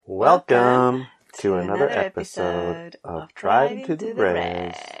Welcome to another episode of Driving to the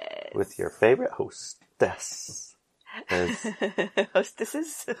Res with your favorite hostess.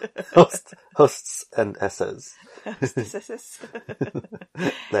 Hostesses? Hosts and S's. Hostesses.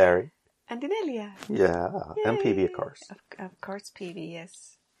 Larry. And Inelia. Yeah. Yay. And PV, of course. Of course, PV,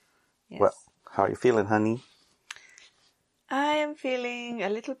 yes. Well, how are you feeling, honey? I am feeling a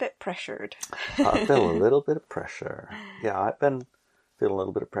little bit pressured. I feel a little bit of pressure. Yeah, I've been feeling a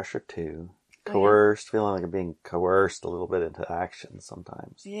little bit of pressure too. Coerced, feeling like I'm being coerced a little bit into action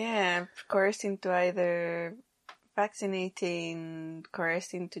sometimes. Yeah, coerced into either vaccinating,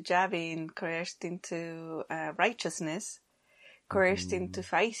 coerced into jabbing, coerced into righteousness, coerced into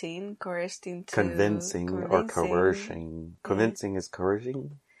fighting, coerced into... Convincing or coercing. Convincing is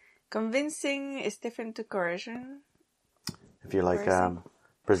coercing? Convincing is different to coercion. If you're like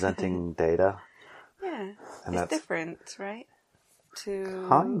presenting data. Yeah, and it's different, right? To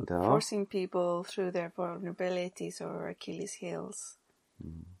kind of forcing people through their vulnerabilities or Achilles heels.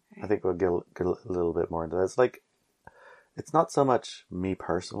 Right? I think we'll get a little bit more into that. It's like, it's not so much me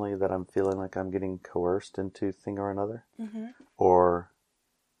personally that I'm feeling like I'm getting coerced into a thing or another, or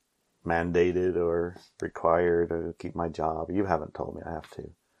mandated or required to keep my job. You haven't told me I have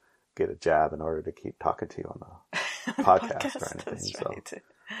to get a jab in order to keep talking to you on the podcast or anything. Right. So,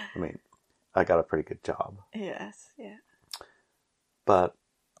 I mean, I got a pretty good job. Yes, yeah. But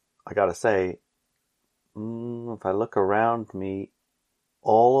I gotta say, if I look around me,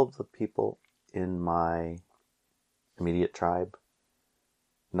 all of the people in my immediate tribe,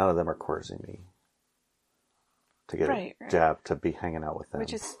 none of them are coercing me to get a jab to be hanging out with them.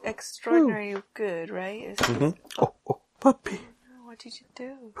 Which is extraordinarily good, right? Oh, puppy. What did you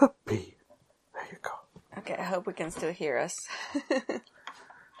do? Puppy. There you go. Okay, I hope we can still hear us.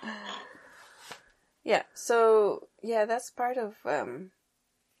 Yeah, so, yeah, that's part of it.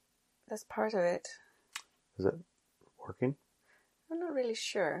 Is it working? I'm not really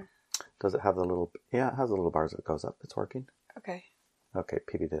sure. Does it have the little... Yeah, it has the little bars that goes up. It's working. Okay. Okay,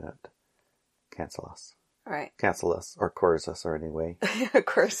 PB didn't cancel us. All right. Cancel us, or coerce us, or any way.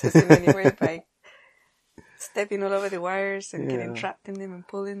 Coerce us in any way by stepping all over the wires and getting trapped in them and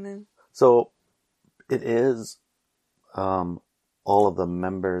pulling them. So, it is all of the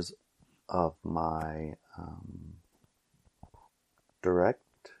members of my direct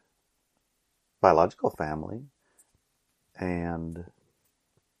biological family and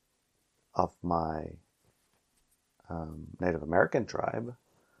of my Native American tribe.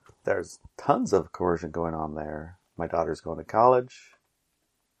 There's tons of coercion going on there. My daughter's going to college,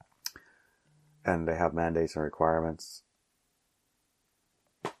 and they have mandates and requirements.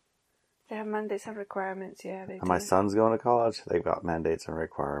 They have mandates and requirements, yeah. They do. My son's going to college. They've got mandates and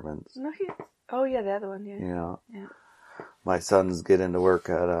requirements. No, oh, yeah, the other one, yeah. Yeah. My son's getting to work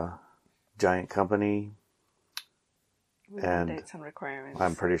at a giant company. With mandates and requirements.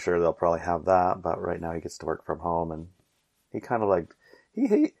 I'm pretty sure they'll probably have that, but right now he gets to work from home, and he kind of like,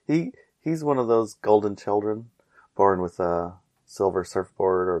 he's one of those golden children born with a silver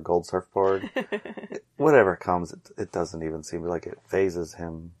surfboard or gold surfboard. Whatever comes, it doesn't even seem like it phases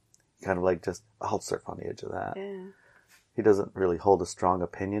him. Kind of like just, I'll surf on the edge of that. Yeah. He doesn't really hold a strong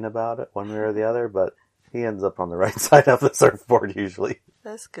opinion about it one way or the other, but he ends up on the right side of the surfboard usually.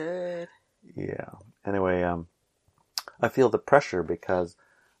 That's good. Yeah. Anyway, I feel the pressure because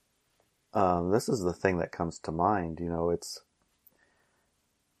this is the thing that comes to mind. You know, it's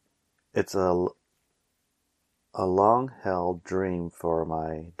a long-held dream for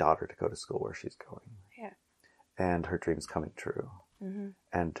my daughter to go to school where she's going. Yeah. And her dream's coming true. Mm-hmm.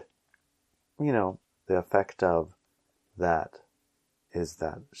 And, you know, the effect of that is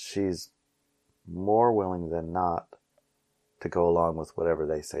that she's more willing than not to go along with whatever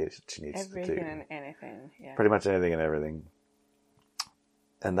they say she needs to do. Everything and anything, yeah. Pretty much anything and everything.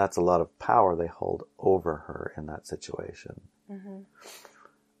 And that's a lot of power they hold over her in that situation. Mm-hmm.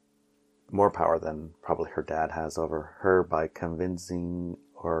 More power than probably her dad has over her by convincing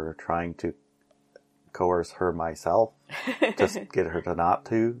or trying to coerce her myself. Just get her to not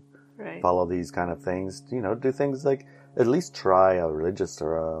to follow these kind of things. You know, do things like at least try a religious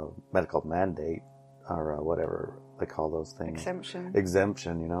or a medical mandate or whatever they call those things.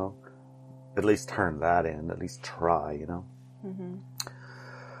 Exemption, you know. At least turn that in. At least try, you know. Mm-hmm.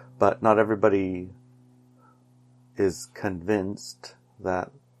 But not everybody is convinced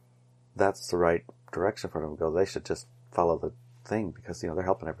that that's the right direction for them to go. They should just follow the thing because, you know, they're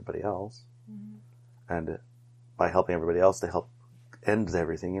helping everybody else. Mm-hmm. And by helping everybody else, they help end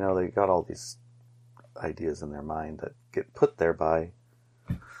everything. You know, they got all these ideas in their mind that get put there by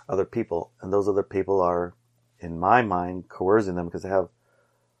other people. And those other people are, in my mind, coercing them because they have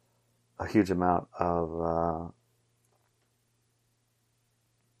a huge amount of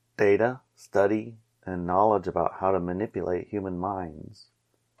data, study, and knowledge about how to manipulate human minds.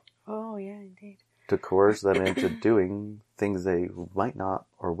 Oh, yeah, indeed. To coerce them into doing things they might not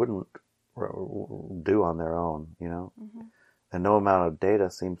or wouldn't do on their own, you know? Mm-hmm. And no amount of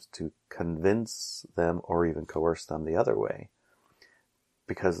data seems to convince them or even coerce them the other way.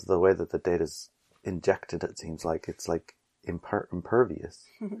 Because the way that the data's injected, it seems like it's like impervious.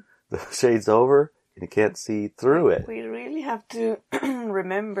 The shade's over and you can't see through it. We really have to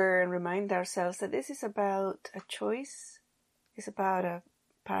remember and remind ourselves that this is about a choice. It's about a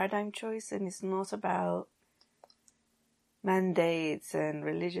paradigm choice, and it's not about mandates and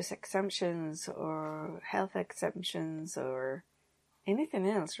religious exemptions or health exemptions or anything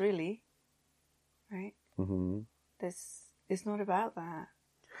else, really. Right? Mm-hmm. This is not about that.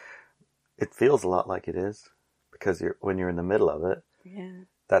 It feels a lot like it is, because when you're in the middle of it, Yeah.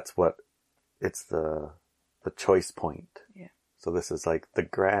 that's what it's the choice point. Yeah. So this is like the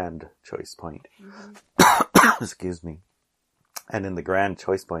grand choice point. Mm-hmm. Excuse me. And in the grand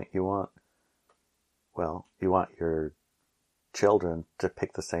choice point, you want your children to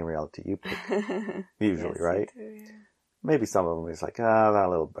pick the same reality you pick, usually, Yes, right? you do, yeah. Maybe some of them is like, that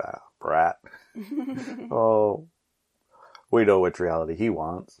little brat. Oh, we know which reality he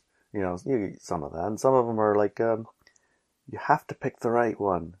wants. You know, you get some of that. And some of them are like, you have to pick the right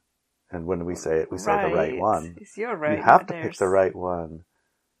one. And when we say it, we say the right one. It's your right. You have to pick the right one.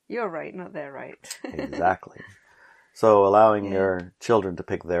 You're right, not their right. Exactly. So allowing your children to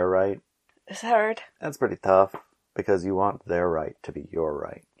pick their right, it's hard. that's pretty tough, because you want their right to be your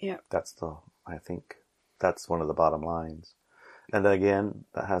right. Yeah. I think that's one of the bottom lines. And then again,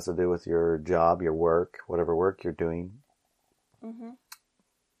 that has to do with your job, your work, whatever work you're doing. Mm-hmm.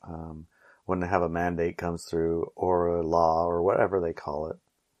 When they have a mandate comes through, or a law, or whatever they call it,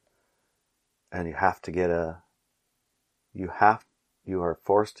 and you have to you are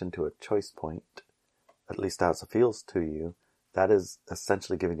forced into a choice point, at least as it feels to you, that is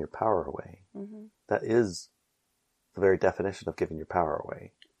essentially giving your power away. Mm-hmm. That is the very definition of giving your power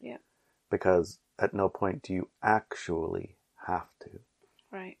away. Yeah. Because at no point do you actually have to.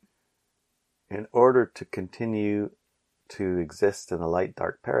 Right. In order to continue to exist in a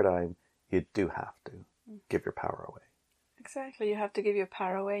light-dark paradigm, you do have to give your power away. Exactly. You have to give your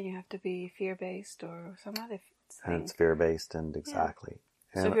power away. You have to be fear-based or some other thing. And it's fear-based, and exactly.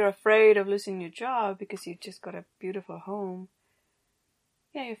 Yeah. So if you're afraid of losing your job because you've just got a beautiful home,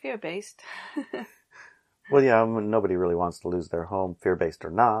 yeah, you're fear-based. Well, yeah, nobody really wants to lose their home, fear-based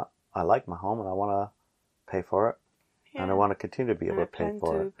or not. I like my home and I want to pay for it. Yeah. And I want to continue to be able to pay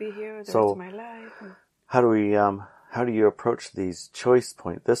for it. I plan to be here the rest of my life. How do you approach this choice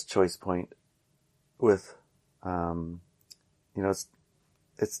point with,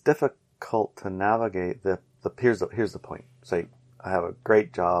 it's difficult to navigate here's the point. Say, I have a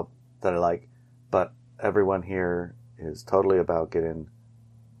great job that I like, but everyone here is totally about getting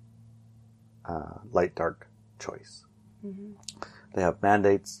light-dark choice. Mm-hmm. They have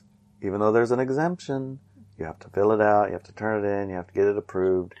mandates, even though there's an exemption. You have to fill it out, you have to turn it in, you have to get it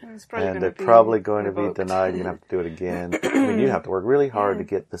approved, and they're probably going to be denied. You're going to have to do it again. I mean, you have to work really hard to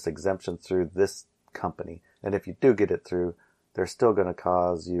get this exemption through this company. And if you do get it through, they're still going to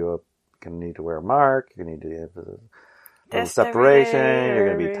cause you're going to need to wear a mark, you're going to need to have a separation, you're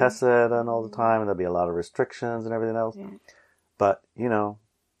going to be tested on all the time, and there'll be a lot of restrictions and everything else. Yeah. But,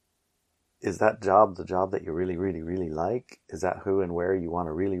 is that job the job that you really, really, really like? Is that who and where you want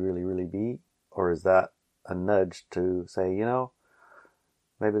to really, really, really be? Or is that a nudge to say,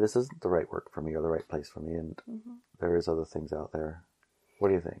 maybe this isn't the right work for me or the right place for me, and there is other things out there. What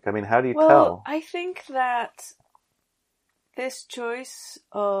do you think? I mean, how do you tell? Well, I think that this choice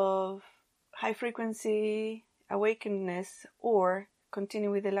of high frequency awakenedness or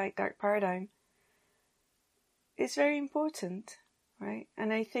continue with the light dark paradigm is very important, right?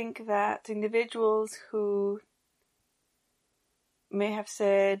 And I think that individuals who may have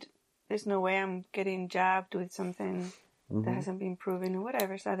said, there's no way I'm getting jabbed with something that hasn't been proven or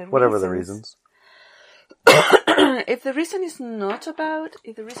whatever. So whatever the reasons. If the reason is not about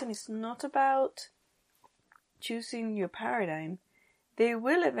choosing your paradigm, they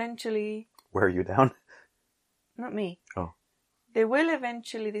will eventually wear you down. Not me. Oh.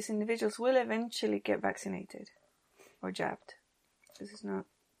 These individuals will eventually get vaccinated or jabbed. This is not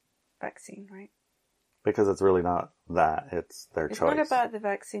vaccine, right? Because it's really not that. It's their choice. It's not about the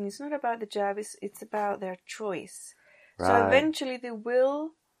vaccine. It's not about the jab. It's about their choice. Right. So eventually they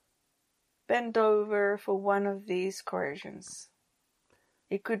will bend over for one of these coercions.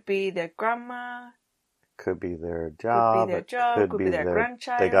 It could be their grandma. Could be their Could job. be their job, could be their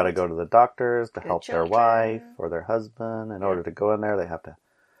grandchild. They got to go to the doctors to their help children. their wife or their husband. In order to go in there, they have to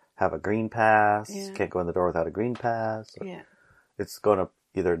have a green pass. Yeah. Can't go in the door without a green pass. Yeah. It's going to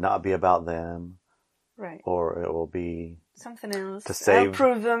either not be about them, Right. or it will be something else. to save, I'll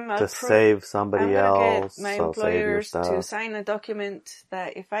prove them. save somebody else. Get my so save your employers stuff. to sign a document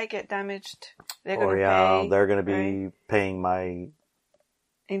that if I get damaged, they're or going to yeah, pay. they're going to be right? paying my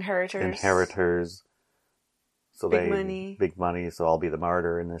inheritors. So big money. So I'll be the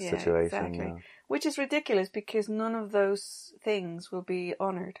martyr in this situation. Exactly. You know. Which is ridiculous because none of those things will be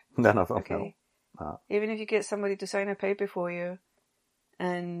honored. None of them. Okay. No. Even if you get somebody to sign a paper for you,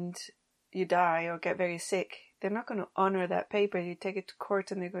 and you die or get very sick, they're not going to honor that paper. You take it to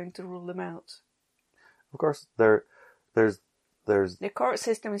court, and they're going to rule them out. Of course, there's the court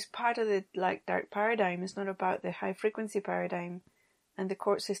system is part of the dark paradigm. It's not about the high frequency paradigm, and the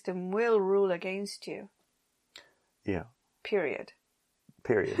court system will rule against you. Yeah. Period.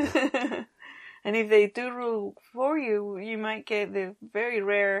 And if they do rule for you, you might get the very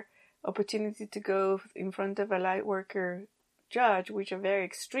rare opportunity to go in front of a light worker judge, which are very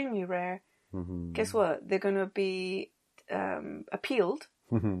extremely rare. Mm-hmm. Guess what? They're going to be appealed.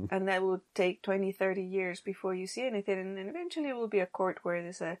 And that will take 20, 30 years before you see anything. And then eventually it will be a court where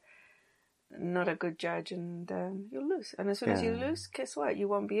there's not a good judge, and you'll lose. And as soon as you lose, guess what? You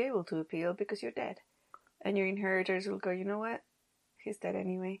won't be able to appeal because you're dead. And your inheritors will go, you know what? He's dead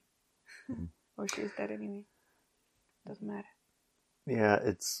anyway. Or she's dead anyway. Doesn't matter. Yeah,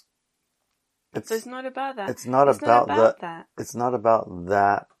 so it's not about that. It's not about that. It's not about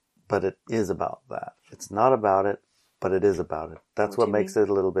that, but it is about that. It's not about it, but it is about it. That's what makes it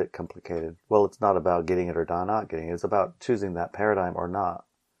a little bit complicated. Well, it's not about getting it or not getting it. It's about choosing that paradigm or not.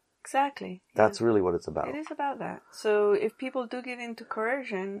 Exactly. That's really what it's about. It is about that. So if people do get into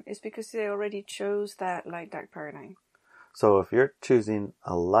coercion, it's because they already chose that light-dark paradigm. So if you're choosing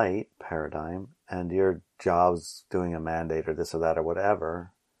a light paradigm and your job's doing a mandate or this or that or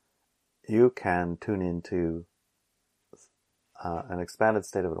whatever, you can tune into an expanded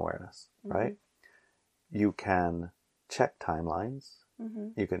state of awareness, right? You can check timelines.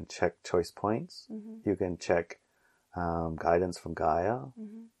 You can check choice points. You can check guidance from Gaia.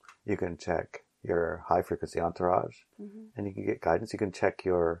 You can check your high frequency entourage, and you can get guidance. You can check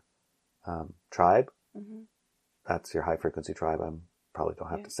your tribe. That's your high frequency tribe. I probably don't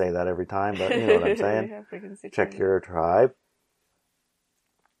have to say that every time, but you know what I'm saying. Check your tribe.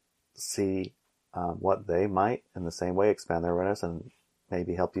 See what they might, in the same way, expand their awareness and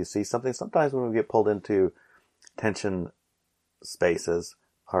maybe help you see something. Sometimes when we get pulled into tension spaces,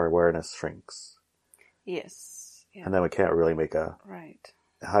 our awareness shrinks. Yes. Yeah. And then we can't really make a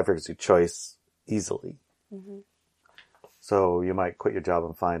high frequency choice easily. So you might quit your job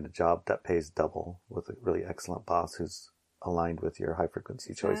and find a job that pays double with a really excellent boss who's aligned with your high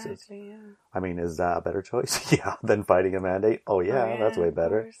frequency choices. Yeah. I mean, is that a better choice? Yeah, than fighting a mandate? Oh yeah, that's way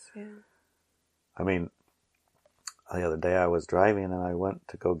better. Course, yeah. I mean, the other day I was driving and I went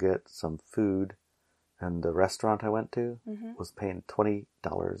to go get some food, and the restaurant I went to was paying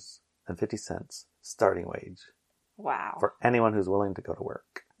 $20.50 starting wage. Wow. For anyone who's willing to go to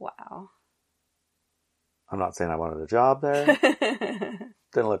work. Wow. I'm not saying I wanted a job there.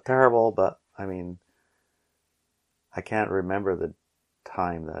 Didn't look terrible, but I mean, I can't remember the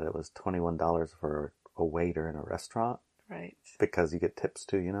time that it was $21 for a waiter in a restaurant. Right. Because you get tips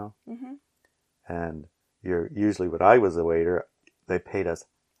too, you know? And usually when I was a waiter, they paid us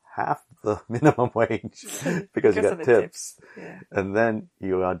half the minimum wage because you got tips. Yeah. And then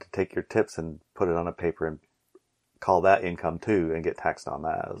you had to take your tips and put it on a paper and call that income too and get taxed on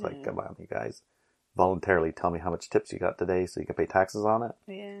that. I was like, come on, you guys. Voluntarily tell me how much tips you got today so you can pay taxes on it.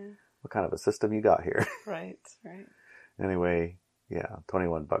 Yeah. What kind of a system you got here? Right. Anyway, yeah,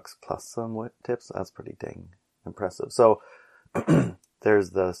 $21 plus some tips. That's pretty dang impressive. So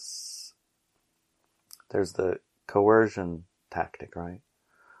there's the coercion tactic, right?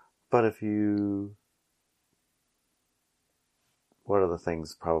 But what are the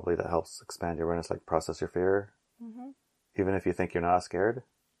things probably that helps expand your awareness, like process your fear? Even if you think you're not scared?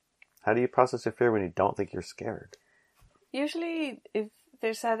 How do you process your fear when you don't think you're scared? Usually, if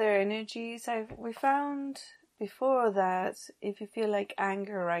there's other energies, we found before that if you feel like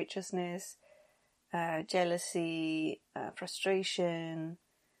anger, righteousness, jealousy, frustration,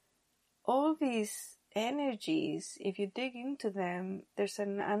 all these energies, if you dig into them, there's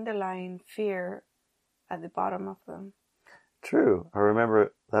an underlying fear at the bottom of them. True. I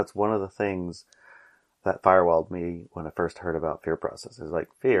remember that's one of the things that firewalled me when I first heard about fear processes. Like,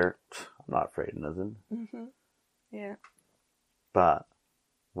 fear, I'm not afraid of nothing. Yeah. But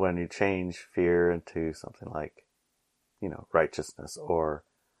when you change fear into something like, righteousness, or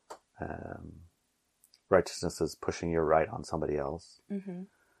righteousness is pushing your right on somebody else. Mm-hmm.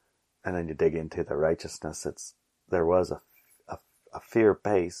 And then you dig into the righteousness. There was a fear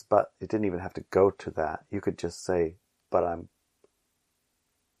base, but it didn't even have to go to that. You could just say, but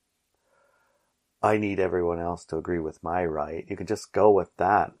I need everyone else to agree with my right. You can just go with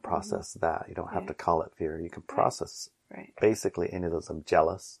that, process that. You don't have to call it fear. You can process basically any of those. I'm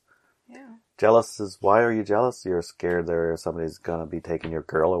jealous. Yeah. Jealous is, why are you jealous? You're scared somebody's going to be taking your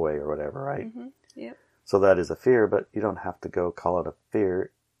girl away or whatever, right? Mm-hmm. Yep. So that is a fear, but you don't have to go call it a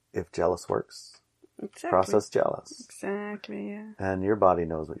fear if jealous works. Exactly. Process jealous. Exactly, yeah. And your body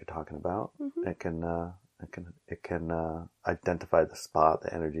knows what you're talking about. Mm-hmm. It can identify the spot,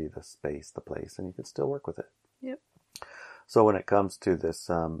 the energy, the space, the place, and you can still work with it. Yep. So when it comes to this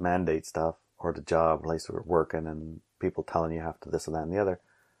mandate stuff, or the job place we're working, and people telling you have to this and that and the other,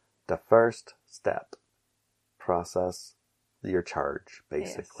 the first step, process your charge,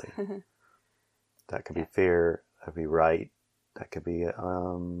 basically. Yes. That could be fear, that could be right, that could be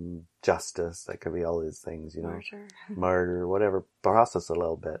justice, that could be all these things, murder, whatever. Process a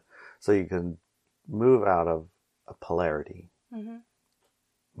little bit so you can move out of a polarity. Mm-hmm.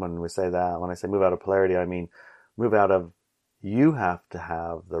 When I say move out of polarity, I mean move out of, you have to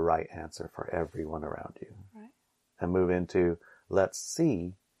have the right answer for everyone around you. Right. And move into, let's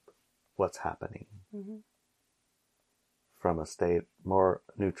see what's happening. Mm-hmm. From a state more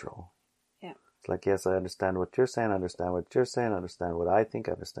neutral. Yeah. It's like, yes, I understand what you're saying, I understand what you're saying, I understand what I think,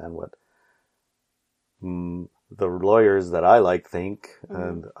 I understand what the lawyers that I like think,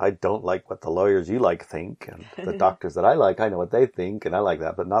 and I don't like what the lawyers you like think, and the doctors that I like, I know what they think, and I like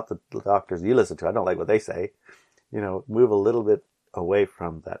that, but not the doctors you listen to. I don't like what they say. Move a little bit away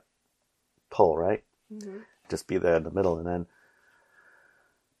from that pull, right? Mm-hmm. Just be there in the middle,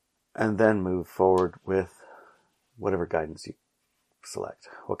 and then move forward with whatever guidance you select.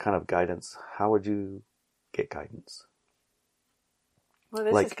 What kind of guidance? How would you get guidance? Well,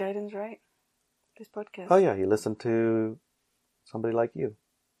 this is guidance, right? This podcast. Oh yeah, you listen to somebody like you.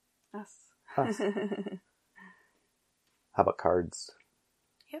 Us. How about cards?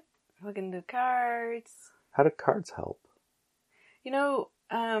 Yep. We can do cards. How do cards help?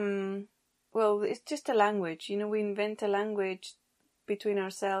 Well, it's just a language. We invent a language between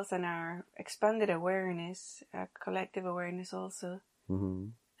ourselves and our expanded awareness, our collective awareness also. Mm-hmm.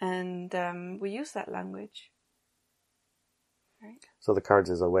 And we use that language. Right? So the cards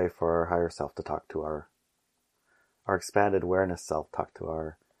is a way for our higher self to talk to our expanded awareness self, talk to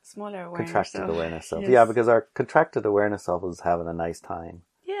our smaller awareness contracted awareness self. Yes. Yeah, because our contracted awareness self is having a nice time.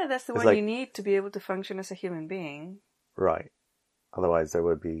 Yeah, that's the one you need to be able to function as a human being. Right. Otherwise it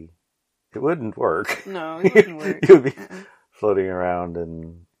wouldn't work. No, it wouldn't work. You would be floating around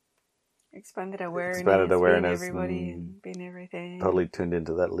and expanded awareness, being everybody and being everything. Totally tuned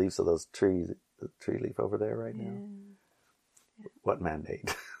into that leaves of those trees, the tree leaf over there right now. Yeah. What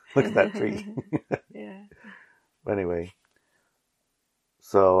mandate? Look at that tree. Yeah. Anyway,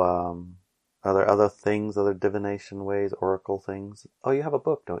 so are there other things, other divination ways, oracle things? Oh, you have a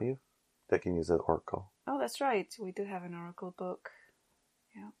book, don't you? That can use an oracle. Oh, that's right. We do have an oracle book.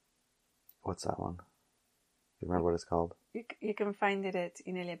 Yeah. What's that one? Do you remember what it's called? You can find it at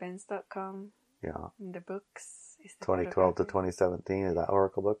ineliabenz.com. Yeah. In the books. 2012 to 2017 is that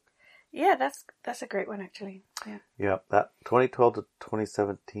oracle book? Yeah, that's a great one actually. Yeah. Yeah, that 2012 to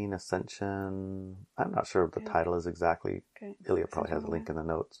 2017 Ascension. I'm not sure what the title is exactly. Okay. Ilya probably has a link in the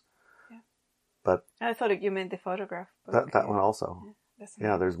notes. Yeah. But I thought you meant the photograph book. That one also.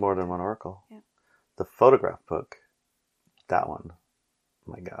 Yeah, there's more than one oracle. Yeah. The photograph book, that one.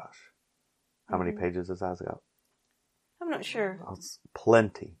 Oh my gosh. How many pages has that got? I'm not sure. Oh, it's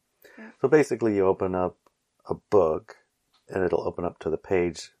plenty. Yeah. So basically you open up a book and it'll open up to the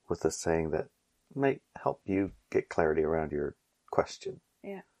page with a saying that may help you get clarity around your question.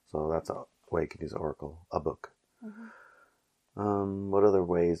 Yeah. So that's a way you can use oracle, a book. Mm-hmm. What other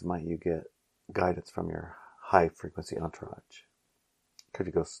ways might you get guidance from your high frequency entourage? Could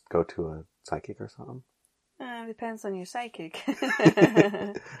you go to a psychic or something? Depends on your psychic.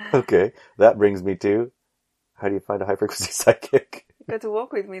 Okay, that brings me to, how do you find a high frequency psychic? You got to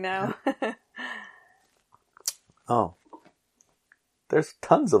walk with me now. Oh. There's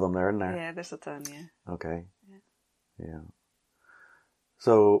tons of them there, isn't there? Yeah, there's a ton, yeah. Okay. Yeah.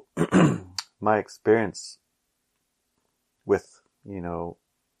 So, my experience with,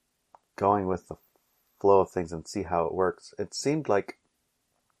 going with the flow of things and see how it works, it seemed like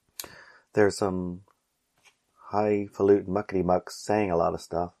there's some highfalutin muckety mucks saying a lot of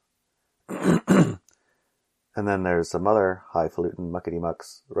stuff. And And then there's some other highfalutin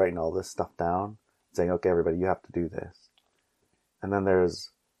muckety-mucks writing all this stuff down, saying, okay, everybody, you have to do this. And then there's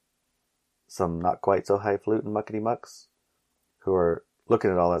some not quite so highfalutin muckety-mucks who are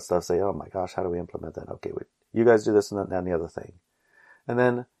looking at all that stuff, say, oh my gosh, how do we implement that? Okay, you guys do this and then the other thing. And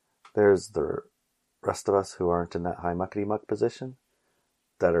then there's the rest of us who aren't in that high muckety-muck position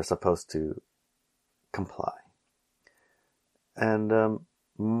that are supposed to comply. And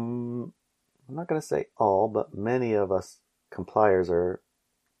I'm not going to say all, but many of us compliers are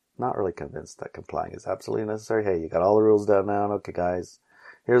not really convinced that complying is absolutely necessary. Hey, you got all the rules down now. Okay, guys,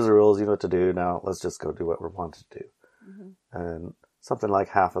 here's the rules. You know what to do. Now let's just go do what we want to do. Mm-hmm. And something like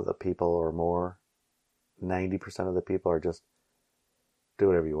half of the people or more, 90% of the people are just do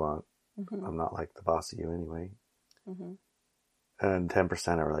whatever you want. Mm-hmm. I'm not like the boss of you anyway. Mm-hmm. And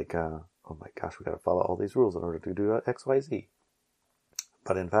 10% are like, oh my gosh, we got to follow all these rules in order to do X, Y, Z.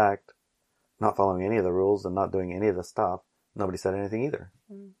 But in fact, not following any of the rules and not doing any of the stuff, nobody said anything either.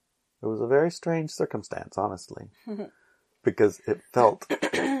 Mm. It was a very strange circumstance, honestly, because it felt...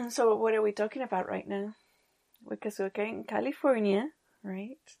 So what are we talking about right now? Because we're in California,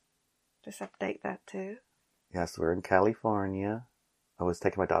 right? Just update that too. Yes, we're in California. I was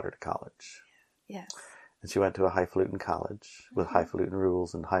taking my daughter to college. Yes. And she went to a highfalutin college with highfalutin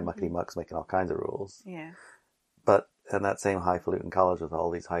rules and high muckety-mucks making all kinds of rules. Yeah. But in that same highfalutin college with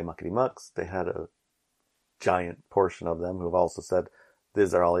all these high muckety-mucks, they had a giant portion of them who have also said,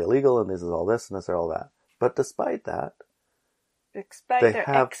 these are all illegal and this is all this and this are all that. But despite that, their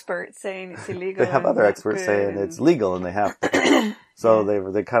experts saying it's illegal. They have other experts saying it's legal and they have to. So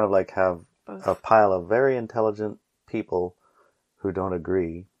they kind of like have both. A pile of very intelligent people who don't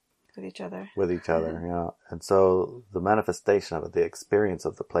agree with each other. Yeah. And so the manifestation of it, the experience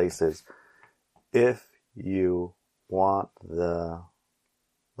of the place is, if you want the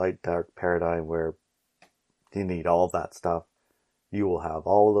light dark paradigm where you need all that stuff, you will have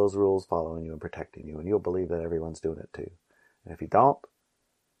all of those rules following you and protecting you, and you'll believe that everyone's doing it too. And if you don't,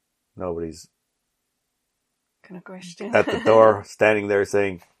 nobody's gonna question at the door standing there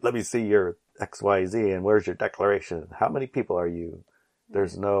saying, let me see your XYZ and where's your declaration? How many people are you?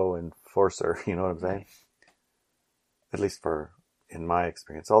 There's no enforcer, you know what I'm saying? At least in my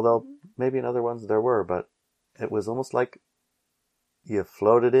experience. Although maybe in other ones there were, but it was almost like you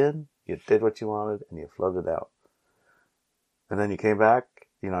floated in, you did what you wanted, and you floated out. And then you came back,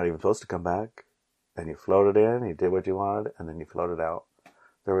 you're not even supposed to come back, and you floated in, you did what you wanted, and then you floated out.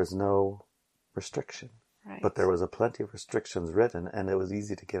 There was no restriction. Right. But there was a plenty of restrictions written, and it was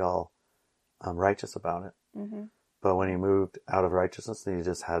easy to get all righteous about it. Mm-hmm. But when you moved out of righteousness and you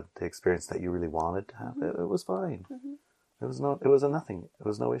just had the experience that you really wanted to have, it was fine. Mm-hmm. It was a nothing. It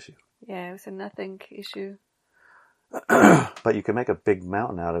was no issue. Yeah, it was a nothing issue. But you could make a big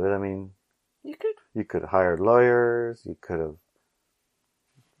mountain out of it. I mean, you could hire lawyers. You could have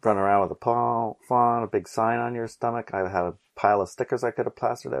run around with a fawn, a big sign on your stomach. I had a pile of stickers I could have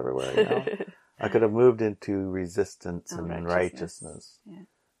plastered everywhere. You know, I could have moved into resistance and righteousness. Yeah.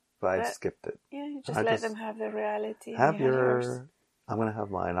 But I skipped it. Yeah, you just let them have their reality. I'm going to have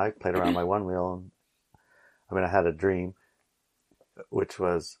mine. I played around my one wheel. I had a dream, which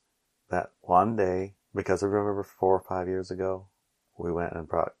was that one day, because I remember 4 or 5 years ago, we went and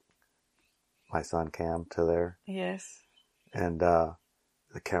brought my son Cam to there. Yes. And the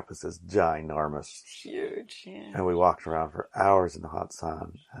campus is ginormous. It's huge, yeah. And we walked around for hours in the hot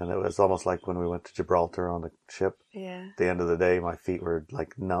sun. And it was almost like when we went to Gibraltar on the ship. Yeah. At the end of the day, my feet were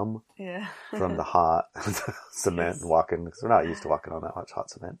like numb. Yeah. From the hot cement and walking, because we're not used to walking on that much hot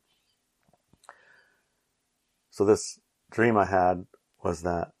cement. So this dream I had was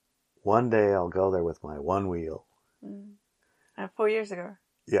that one day I'll go there with my one wheel. 4 years ago.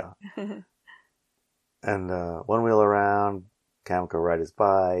 Yeah. And one wheel around, Cam will ride his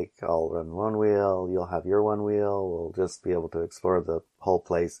bike, I'll run one wheel, you'll have your one wheel, we'll just be able to explore the whole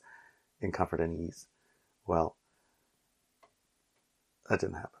place in comfort and ease. Well, that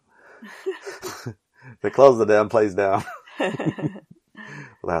didn't happen. They closed the damn place down the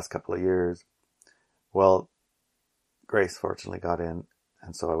last couple of years. Well, Grace fortunately got in,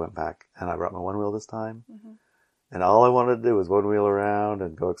 and so I went back, and I brought my one wheel this time. Mm-hmm. And all I wanted to do was one wheel around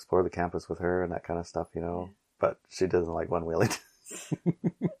and go explore the campus with her and that kind of stuff, you know. Yeah. But she doesn't like one wheeling.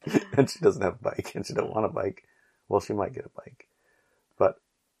 And she doesn't have a bike, and she don't want a bike. Well, she might get a bike. But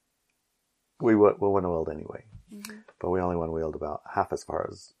we one wheeled anyway. Mm-hmm. But we only one wheeled about half as far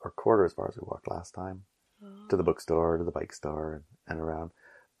as, or quarter as far as we walked last time. Oh. To the bookstore, to the bike store, and around.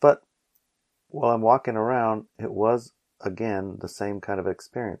 But while I'm walking around, it was, again, the same kind of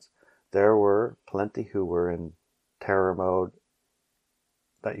experience. There were plenty who were in terror mode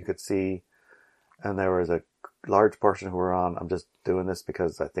that you could see, and there was a large portion who were on, I'm just doing this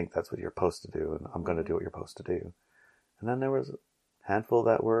because I think that's what you're supposed to do, and I'm going to do what you're supposed to do. And then there was a handful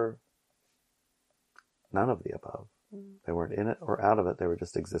that were none of the above. They weren't in it or out of it. They were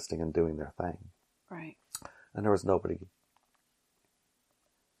just existing and doing their thing. Right. And there was nobody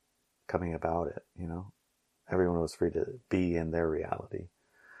coming about it, you know. Everyone was free to be in their reality.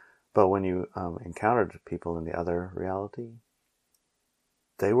 But when you encountered people in the other reality,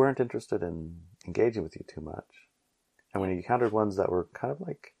 they weren't interested in engaging with you too much. And when you encountered ones that were kind of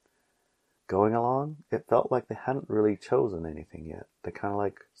like going along, it felt like they hadn't really chosen anything yet. They kind of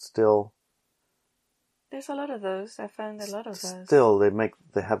like still... There's a lot of those. I found a lot of those. Still, they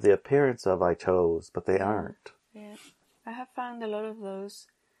have the appearance of I chose, but they aren't. Yeah. I have found a lot of those.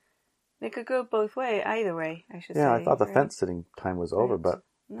 They could go both way, either way, I should say. Yeah, I thought the right? fence sitting time was over, but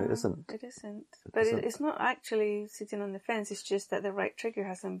no, it isn't. It isn't. But it's not actually sitting on the fence. It's just that the right trigger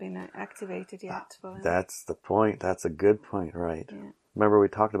hasn't been activated yet. That's the point. That's a good point, right? Yeah. Remember we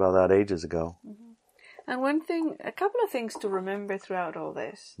talked about that ages ago. Mm-hmm. And a couple of things to remember throughout all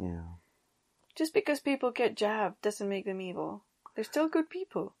this. Yeah. Just because people get jabbed doesn't make them evil. They're still good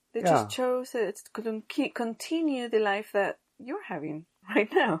people. They just chose to continue the life that you're having right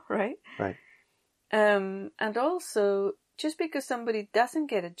now, right? Right. And also, just because somebody doesn't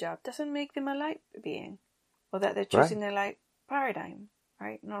get a job doesn't make them a light being, or that they're choosing a light paradigm,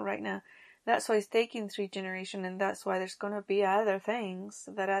 right? Not right now. That's why it's taking 3 generations, and that's why there's going to be other things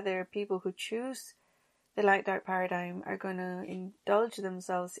that other people who choose the light dark paradigm are going to indulge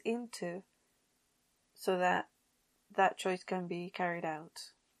themselves into, so that that choice can be carried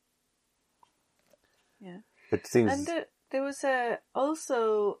out. Yeah. It seems... And there was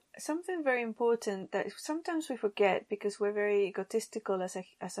also something very important that sometimes we forget because we're very egotistical as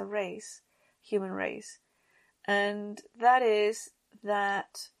a race, human race. And that is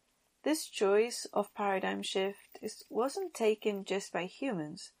that this choice of paradigm shift wasn't taken just by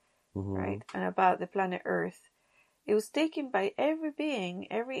humans, right? And about the planet Earth. It was taken by every being,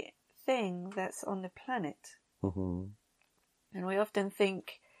 everything that's on the planet. Mm-hmm. And we often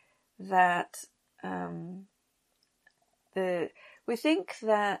think that we think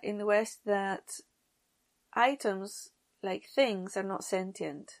that in the West that items like things are not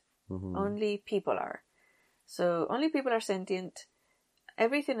sentient. Mm-hmm. Only people are. So only people are sentient.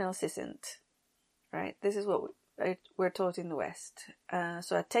 Everything else isn't. Right? This is what we're taught in the West.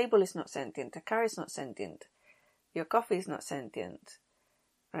 So a table is not sentient. A car is not sentient. Your coffee is not sentient.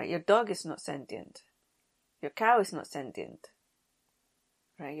 Right? Your dog is not sentient. Your cow is not sentient.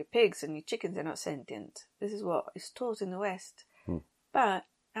 Right? Your pigs and your chickens are not sentient. This is what is taught in the West. But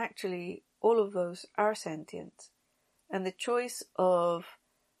actually, all of those are sentient. And the choice of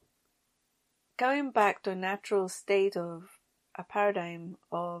going back to a natural state of a paradigm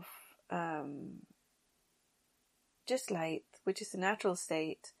of just light, which is the natural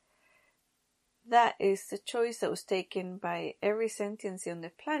state, that is the choice that was taken by every sentiency on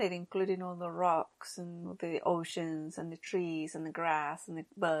the planet, including all the rocks and the oceans and the trees and the grass and the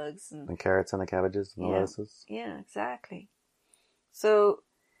bugs and the carrots and the cabbages and the lettuces. Yeah, exactly. So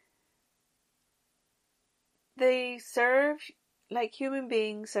they serve, like human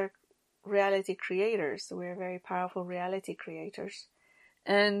beings are reality creators. So we're very powerful reality creators.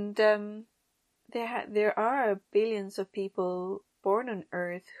 And there are billions of people born on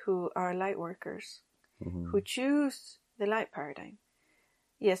Earth who are light workers, who choose the light paradigm.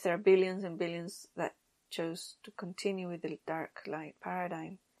 Yes, there are billions and billions that chose to continue with the dark light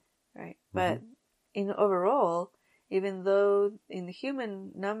paradigm, right? But in overall, even though in the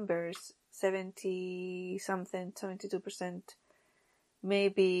human numbers, 72% may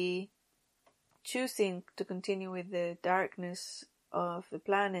be choosing to continue with the darkness of the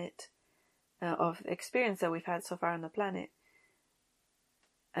planet, of the experience that we've had so far on the planet,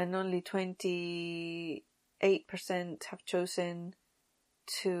 and only 28% have chosen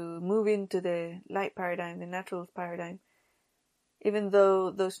to move into the light paradigm, the natural paradigm. Even though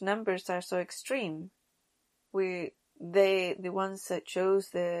those numbers are so extreme, the ones that chose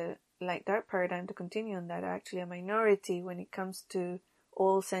the light dark paradigm to continue on that are actually a minority when it comes to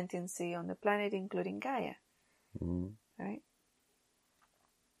all sentiency on the planet, including Gaia. Right?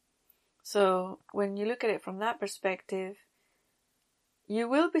 So when you look at it from that perspective, you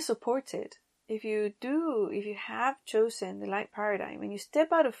will be supported if you have chosen the light paradigm and you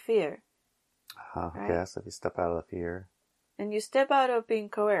step out of fear. Right? Yes, if you step out of the fear. And you step out of being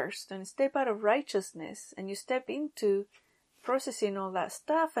coerced and step out of righteousness and you step into processing all that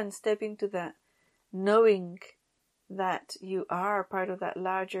stuff and step into that knowing that you are part of that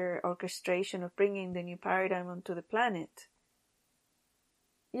larger orchestration of bringing the new paradigm onto the planet.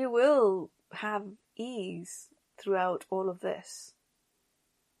 You will have ease throughout all of this.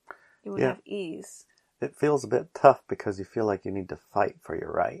 You would have ease. It feels a bit tough because you feel like you need to fight for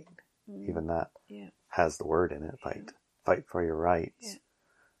your right. Even that has the word in it, fight. Yeah. Fight for your rights.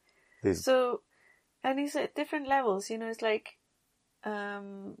 Yeah. So, and it's at different levels. You know, it's like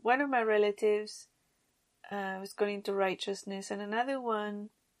one of my relatives was going into righteousness, and another one,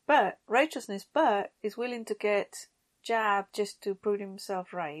 but is willing to get jabbed just to prove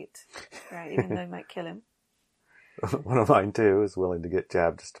himself right, even though it might kill him. One of mine too is willing to get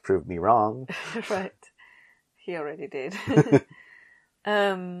jabbed just to prove me wrong. Right. He already did.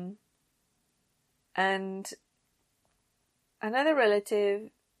 And another relative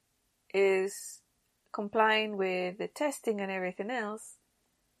is complying with the testing and everything else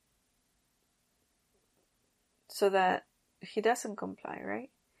so that he doesn't comply, right?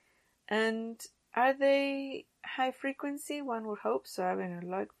 And are they high frequency? One would hope so. I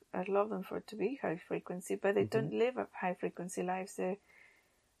mean, I'd love them for it to be high frequency, but they don't live high frequency lives. They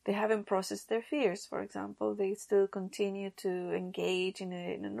haven't processed their fears, for example. They still continue to engage in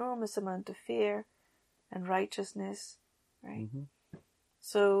an enormous amount of fear and righteousness, right?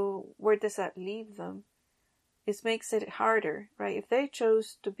 So where does that leave them? It makes it harder, right? If they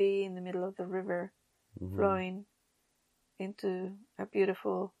chose to be in the middle of the river, flowing into a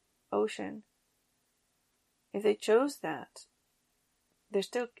beautiful ocean, if they chose that, they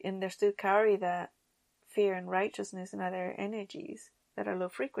still carry that fear and righteousness and other energies that are low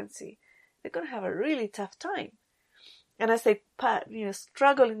frequency. They're going to have a really tough time. And as they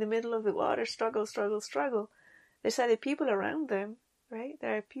struggle in the middle of the water, struggle, there's other people around them, right?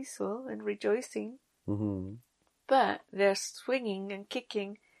 They're peaceful and rejoicing. But their swinging and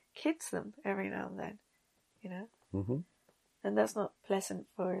kicking hits them every now and then, you know? And that's not pleasant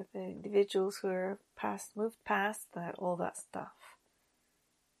for the individuals who are moved past all that stuff.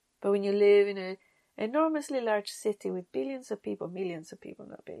 But when you live in an enormously large city with millions of people,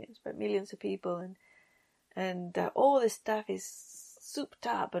 not billions, but millions of people, and all this stuff is souped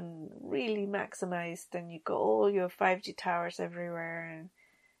up and really maximized, and you got all your 5G towers everywhere, and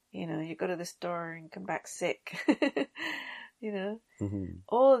you know, you go to the store and come back sick. You know,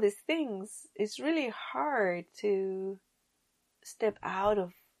 all these things, it's really hard to step out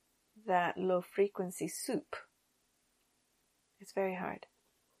of that low frequency soup. It's very hard.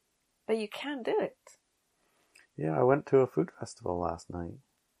 But you can do it. Yeah, I went to a food festival last night.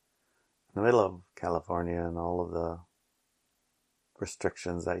 In the middle of California and all of the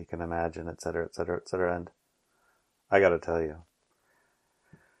restrictions that you can imagine, etc., etc., etc. And I got to tell you,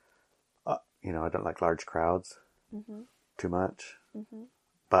 you know, I don't like large crowds too much.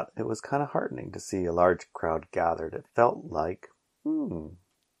 But it was kind of heartening to see a large crowd gathered. It felt like, you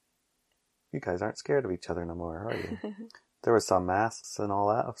guys aren't scared of each other no more, are you? There was some masks and all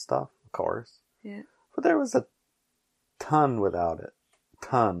that of stuff, of course. Yeah. But there was a ton without it.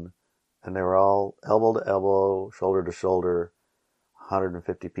 Ton. And they were all elbow to elbow, shoulder to shoulder,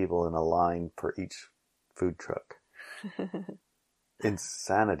 150 people in a line for each food truck.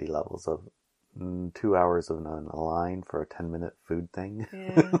 Insanity levels of 2 hours of a line for a 10-minute food thing.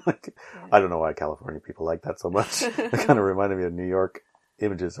 Yeah. I don't know why California people like that so much. It kind of reminded me of New York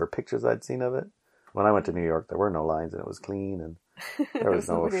images or pictures I'd seen of it. When I went to New York, there were no lines and it was clean and there was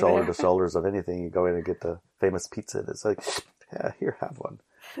no shoulder to shoulders of anything. You go in and get the famous pizza and it's like, yeah, here, have one.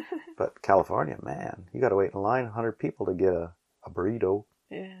 But California, man, you got to wait in line 100 people to get a burrito.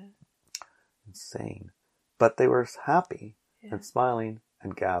 Yeah. Insane. But they were happy and smiling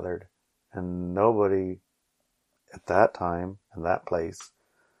and gathered. And nobody at that time and that place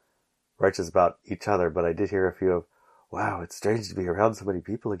righteous about each other. But I did hear a few of, wow, it's strange to be around so many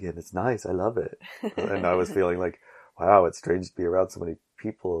people again. It's nice. I love it. And I was feeling like, wow, it's strange to be around so many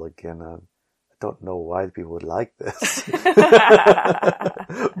people again. I don't know why people would like this.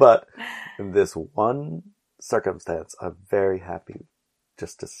 But in this one circumstance, I'm very happy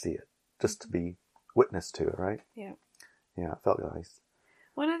just to see it, just to be witness to it, right? Yeah. Yeah, it felt nice.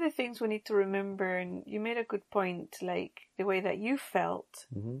 One of the things we need to remember, and you made a good point, like the way that you felt,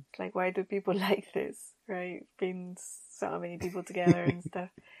 like why do people like this, right? Being so many people together and stuff.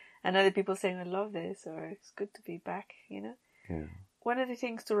 And other people saying, I love this, or it's good to be back, you know? Yeah. One of the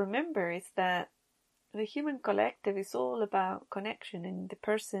things to remember is that the human collective is all about connection, and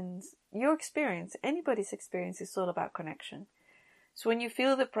your experience, anybody's experience is all about connection. So when you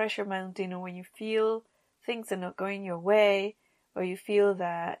feel the pressure mounting, or when you feel things are not going your way, or you feel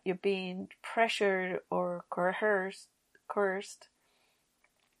that you're being pressured or coerced,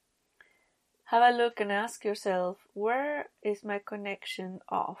 have a look and ask yourself, where is my connection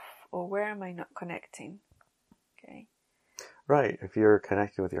off, or where am I not connecting? Okay. Right. If you're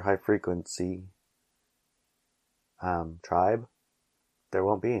connecting with your high frequency, tribe, there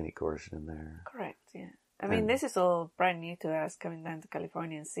won't be any coercion in there. Correct, yeah. I mean, this is all brand new to us, coming down to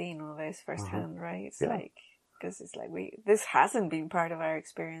California and seeing all this firsthand, right? It's like, because it's like this hasn't been part of our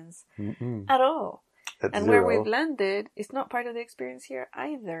experience at all. And where we've landed, it's not part of the experience here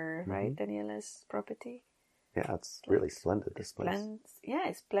either, right? Daniela's property. Yeah, it's really splendid, this place.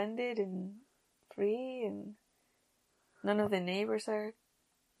 It's splendid and free, and none of the neighbors are...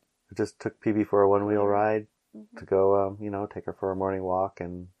 I just took PB for a one-wheel ride to go, take her for a morning walk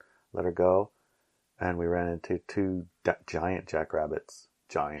and let her go. And we ran into two giant jackrabbits.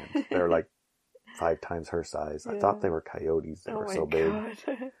 Giant. They're like 5 times her size. I thought they were coyotes. They were so big.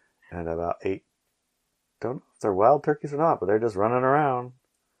 And about 8, don't know if they're wild turkeys or not, but they're just running around.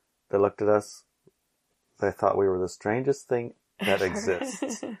 They looked at us. They thought we were the strangest thing that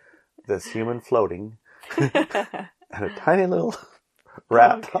exists. This human floating and a tiny little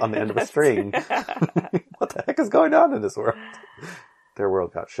rat on the end of a string. What the heck is going on in this world? Their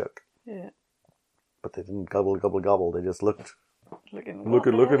world got shook. Yeah. But they didn't gobble. They just looked. Looking.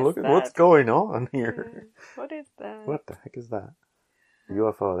 What's going on here? Yeah. What is that? What the heck is that?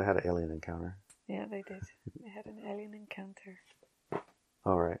 UFO. They had an alien encounter. Yeah, they did. They had an alien encounter.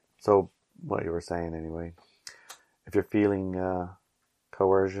 All right. So, what you were saying anyway. If you're feeling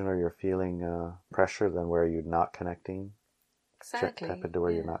coercion or you're feeling pressure, then where are you not connecting? Exactly. Tap into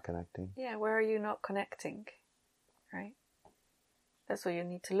where you're not connecting. Yeah, where are you not connecting? Right? That's what you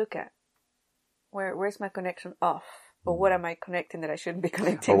need to look at. Where's my connection off? Or what am I connecting that I shouldn't be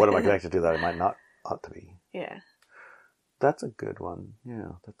connecting? Or what am I connected to that I might not ought to be? Yeah. That's a good one.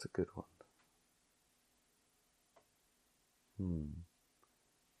 Yeah, that's a good one.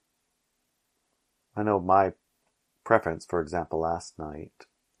 I know my preference, for example, last night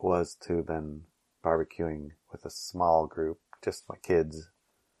was to have been barbecuing with a small group, just my kids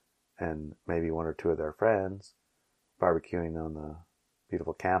and maybe 1 or 2 of their friends, barbecuing on the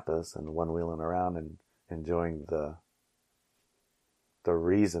beautiful campus and one-wheeling around and enjoying the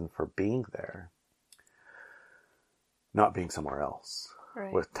reason for being there, not being somewhere else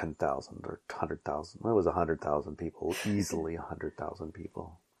with 10,000 or 100,000. It was 100,000 people, easily 100,000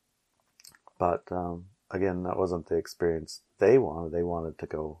 people. But again, that wasn't the experience they wanted. They wanted to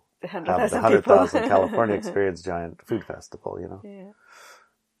go have the 100,000 California Experience giant food festival, Yeah.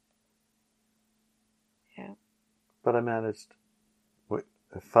 Yeah. But I managed.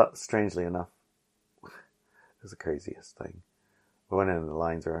 Strangely enough, it was the craziest thing. We went in, the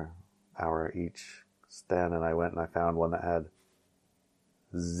lines are an hour each. Stan and I went and I found one that had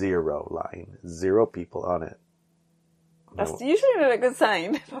 0 line, 0 people on it. That's usually not a good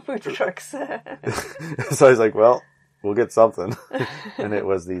sign for food trucks. So I was like, well, we'll get something. And it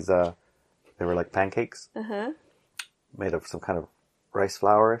was these, they were like pancakes made of some kind of rice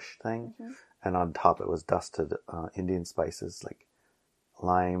flour-ish thing. And on top it was dusted Indian spices like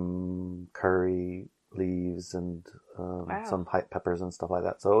lime, curry leaves, and some peppers and stuff like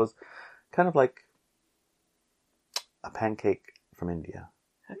that. So it was kind of like a pancake from India.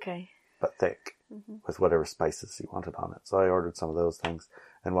 Okay. But thick, with whatever spices you wanted on it. So I ordered some of those things.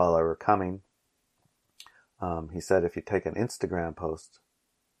 And while they were coming, he said if you take an Instagram post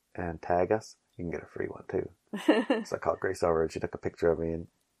and tag us, you can get a free one too. So I called Grace over and she took a picture of me and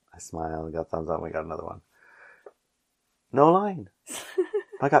I smiled and got thumbs up and we got another one. No line.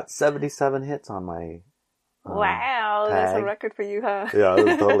 I got 77 hits on my wow, tag. That's a record for you, huh? Yeah, it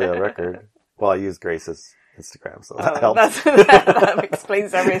was totally a record. Well, I used Grace's Instagram, so that helps. That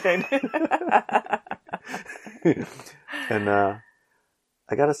explains everything. And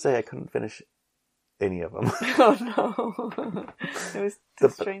I gotta say, I couldn't finish any of them. Oh no, it was too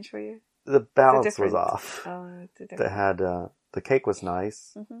strange for you. The balance was off. Oh, they had the cake was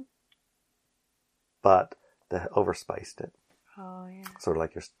nice, but they overspiced it. Oh yeah. Sort of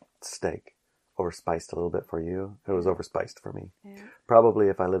like your steak, overspiced a little bit for you. It was overspiced for me. Yeah. Probably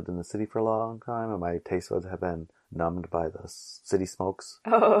if I lived in the city for a long time and my taste would have been numbed by the city smokes.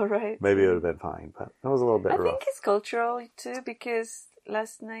 Oh right. Maybe it would have been fine, but it was a little bit rough. I think it's cultural too because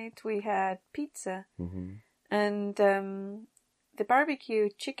last night we had pizza and the barbecue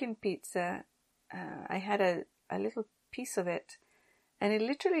chicken pizza. I had a little piece of it, and it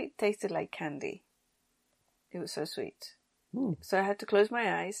literally tasted like candy. It was so sweet. So I had to close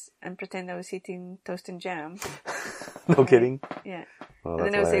my eyes and pretend I was eating toast and jam. No kidding? Yeah. Well, and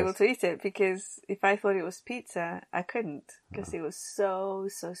then I was able to eat it because if I thought it was pizza, I couldn't because it was so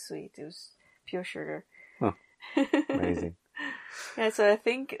sweet. It was pure sugar. Huh. Amazing. Yeah, so I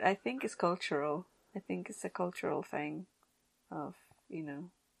think it's cultural. I think it's a cultural thing of,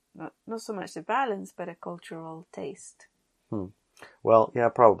 not so much the balance, but a cultural taste. Well, yeah,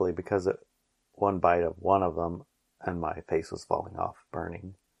 probably because one bite of one of them and my face was falling off,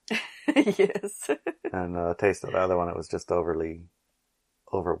 burning. Yes. And the taste of the other one, it was just overwhelming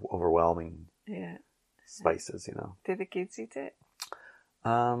Yeah. spices, you know. Did the kids eat it?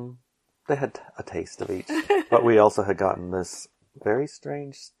 They had a taste of each. But we also had gotten this very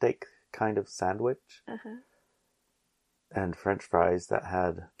strange steak kind of sandwich. Uh-huh. And French fries that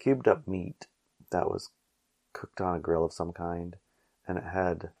had cubed up meat that was cooked on a grill of some kind. And it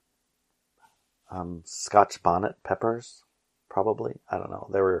had Scotch bonnet peppers, probably. I don't know.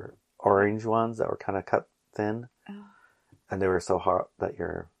 They were orange ones that were kind of cut thin. Oh. And they were so hot that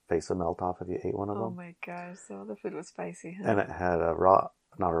your face would melt off if you ate one of them. Oh my gosh, so the food was spicy, huh? And it had a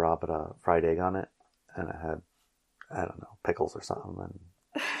fried egg on it. And it had, I don't know, pickles or something. And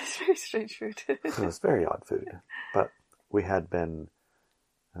It's very strange food. it was very odd food. But we had been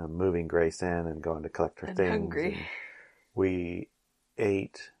moving Grace in and going to collect her I'm things. hungry. And we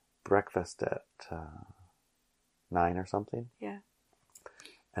ate breakfast at 9 or something. Yeah.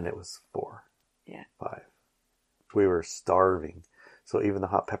 And it was 4. Yeah. 5. We were starving. So even the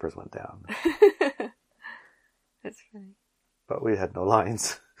hot peppers went down. That's funny. But we had no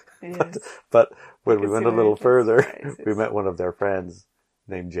lines. Yes. But when we Because went you a little were further, surprises. we met one of their friends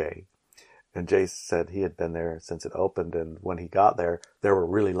named Jay. And Jay said he had been there since it opened. And when he got there, there were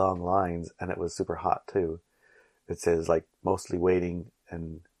really long lines and it was super hot too. It says like mostly waiting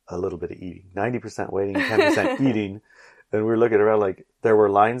and a little bit of eating. 90% waiting, 10% eating. And we were looking around like, there were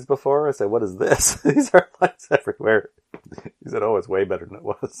lines before? I said, what is this? These are lines everywhere. He said, oh, it's way better than it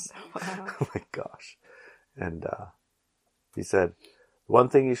was. Wow. Oh my gosh. And he said, one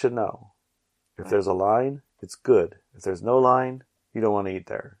thing you should know. If there's a line, it's good. If there's no line, you don't want to eat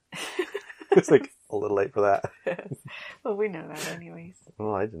there. It's like a little late for that. Yes. Well, we know that anyways.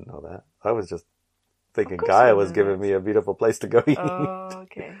 Well, I didn't know that. I was just thinking course Gaia you was know giving that. me a beautiful place to go eat. Oh,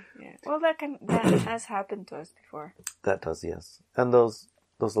 okay. Yeah. Well, that has happened to us before. That does, yes. And those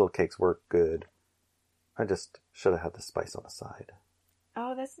little cakes were good. I just should have had the spice on the side.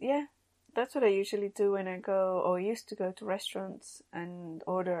 Oh, that's what I usually do when I go, or used to go to restaurants and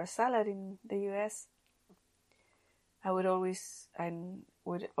order a salad in the US. I would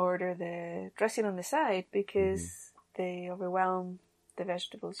order the dressing on the side because they overwhelm the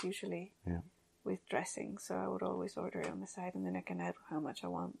vegetables usually with dressing. So I would always order it on the side and then I can add how much I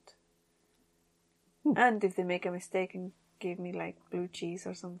want. And if they make a mistake and give me like blue cheese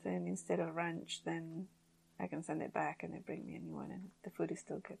or something instead of ranch, then I can send it back and they bring me a new one and the food is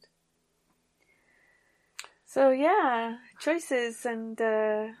still good. So yeah, choices and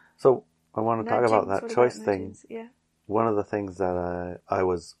So I want to talk about that choice thing. Yeah. One of the things that I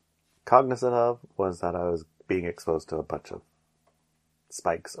was cognizant of was that I was being exposed to a bunch of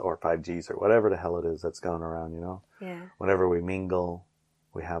spikes or 5Gs or whatever the hell it is that's going around, you know? Yeah. Whenever we mingle,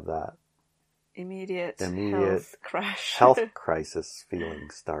 we have that Immediate Immediate health crash. health crisis feeling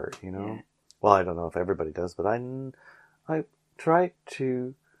start, you know? Yeah. Well, I don't know if everybody does, but I try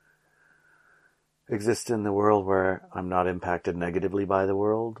to exist in the world where I'm not impacted negatively by the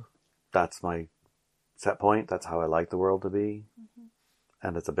world. That's my set point. That's how I like the world to be. Mm-hmm.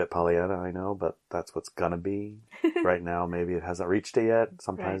 And it's a bit Pollyanna, I know, but that's what's gonna be. Right now, maybe it hasn't reached it yet.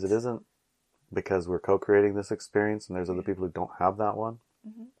 Sometimes Right. it isn't, because we're co-creating this experience and there's other people who don't have that one.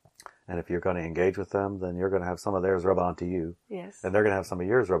 Mm-hmm. And if you're going to engage with them, then you're going to have some of theirs rub onto you. Yes. And they're going to have some of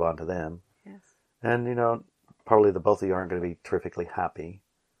yours rub onto them. Yes. And, you know, probably the both of you aren't going to be terrifically happy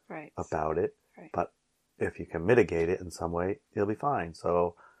Right. about it. Right. But if you can mitigate it in some way, you'll be fine.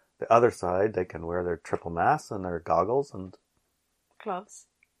 So the other side, they can wear their triple mask and their goggles and Gloves.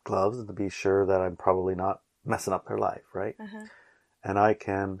 gloves to be sure that I'm probably not messing up their life, right? Uh-huh. And I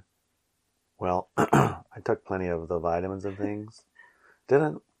can, well, I took plenty of the vitamins and things.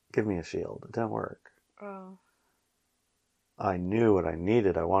 Didn't give me a shield. It didn't work. Oh. I knew what I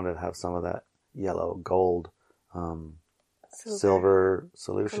needed. I wanted to have some of that yellow gold silver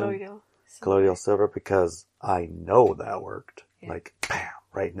solution. Colloidal silver, because I know that worked. Yeah. Like, bam,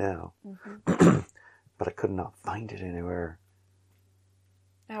 right now. Mm-hmm. But I could not find it anywhere.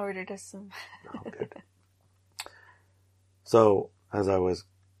 I ordered us some. Oh, good. So, as I was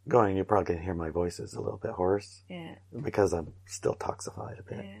going, you probably can hear my voice is a little bit hoarse. Yeah. Because I'm still toxified a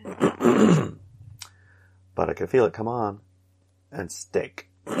bit. Yeah. But I could feel it come on and stick.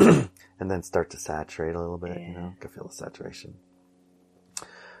 And then start to saturate a little bit, you know? I could feel the saturation.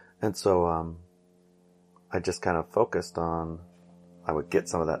 And so, I just kind of focused on, I would get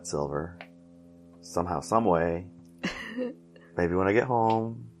some of that silver somehow, some way. Maybe when I get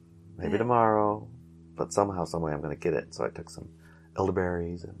home, maybe tomorrow, but somehow, some way I'm going to get it. So I took some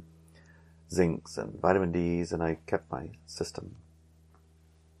elderberries and zincs and vitamin Ds, and I kept my system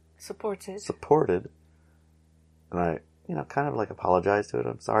supported. And I, kind of like apologize to it.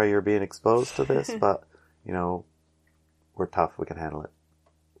 I'm sorry you're being exposed to this, but, we're tough. We can handle it.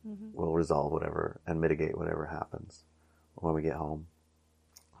 Mm-hmm. We'll resolve whatever and mitigate whatever happens when we get home.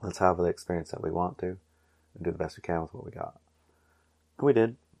 Let's have the experience that we want to and do the best we can with what we got. And we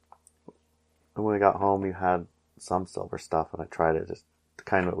did. And when we got home, we had some silver stuff, and I tried it. Just the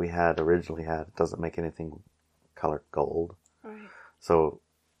kind that we had originally had. It doesn't make anything colored gold. Right. So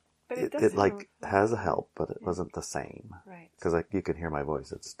But it like has a help, but it wasn't the same. Right. Because you can hear my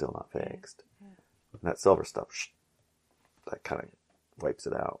voice. It's still not fixed. Yeah. And that silver stuff, that kind of wipes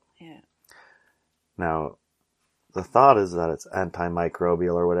it out. Yeah. Now, the thought is that it's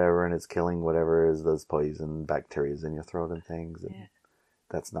antimicrobial or whatever, and it's killing whatever is those poison bacteria in your throat and things. And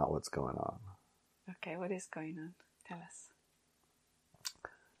that's not what's going on. Okay, what is going on? Tell us.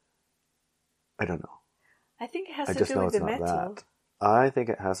 I don't know. I think it has to do with the metal. That. I think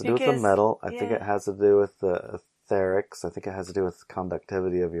it has to do with the metal. I think it has to do with the etherics. I think it has to do with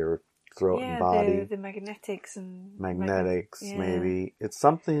conductivity of your throat and body. The magnetics and... Magnetics, maybe. It's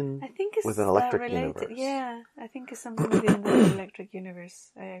something I think it's with an electric universe. Yeah, I think it's something within the electric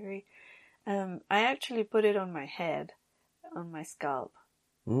universe. I agree. I actually put it on my head, on my scalp,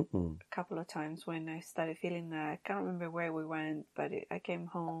 a couple of times when I started feeling that. I can't remember where we went, but I came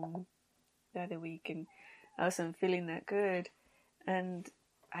home the other week and I wasn't feeling that good. And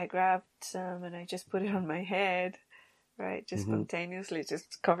I grabbed some and I just put it on my head, right? Just spontaneously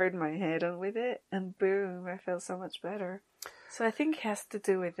just covered my head on with it, and boom, I felt so much better. So I think it has to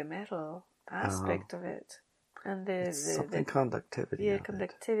do with the metal aspect of it. And the conductivity. Yeah,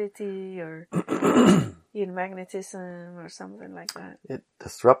 conductivity or magnetism or something like that. It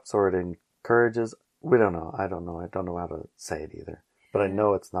disrupts or it encourages. We don't know. I don't know. I don't know how to say it either. But I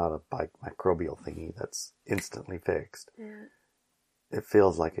know it's not a microbial thingy that's instantly fixed. Yeah. It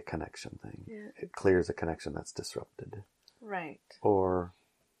feels like a connection thing. Yeah. It clears a connection that's disrupted. Right. Or,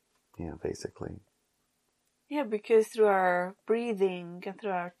 basically. Yeah, because through our breathing and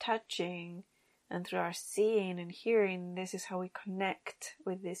through our touching and through our seeing and hearing, this is how we connect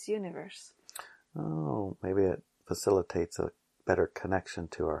with this universe. Oh, maybe it facilitates a better connection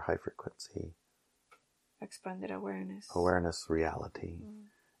to our high frequency. Expanded awareness. Awareness reality.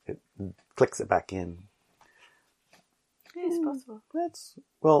 It clicks it back in. Yeah, it's possible.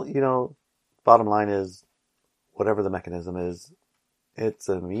 Bottom line is, whatever the mechanism is, it's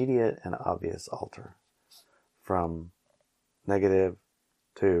an immediate and obvious alter from negative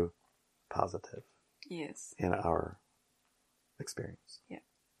to positive. Yes. In our experience. Yeah.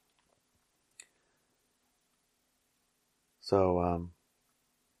 So,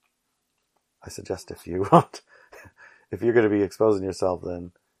 I suggest if you want, if you're going to be exposing yourself,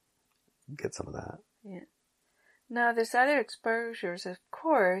 then get some of that. Yeah. Now, there's other exposures, of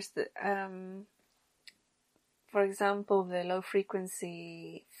course. For example, the low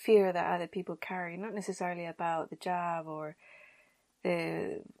frequency fear that other people carry, not necessarily about the jab or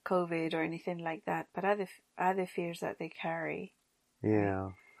the COVID or anything like that, but other fears that they carry.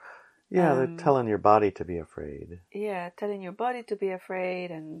 Yeah. Yeah, they're telling your body to be afraid. Yeah, telling your body to be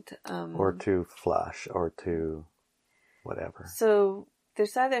afraid and... or to flush, or to whatever. So,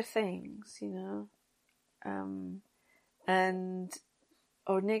 there's other things,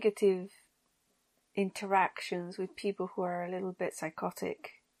 or negative interactions with people who are a little bit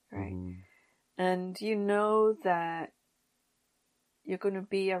psychotic, right? And you know that you're going to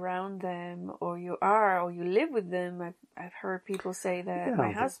be around them, or you live with them. I've heard people say that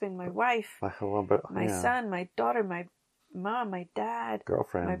my husband, my wife, my son, my daughter, my mom, my dad,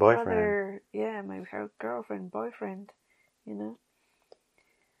 girlfriend, my boyfriend, brother, my girlfriend, boyfriend,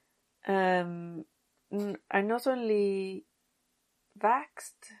 are not only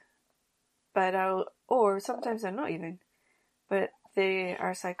vaxxed, or sometimes they're not even, but they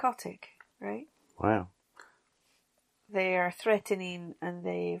are psychotic, right? Wow. They are threatening and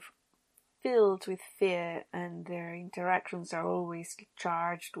they've filled with fear, and their interactions are always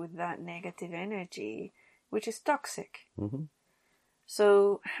charged with that negative energy, which is toxic.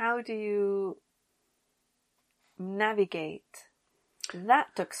 So how do you navigate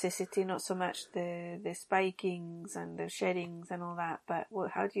that toxicity? Not so much the spikings and the sheddings and all that, but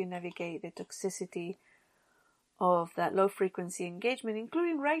how do you navigate the toxicity of that low frequency engagement,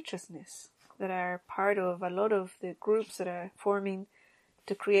 including righteousness, that are part of a lot of the groups that are forming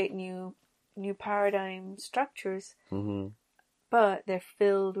to create new paradigm structures, but they're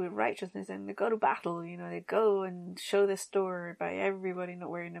filled with righteousness, and they go to battle, they go and show the store by everybody not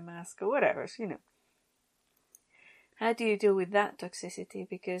wearing a mask or whatever, How do you deal with that toxicity?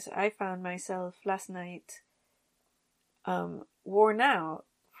 Because I found myself last night worn out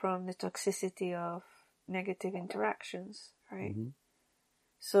from the toxicity of negative interactions, right? Mm-hmm.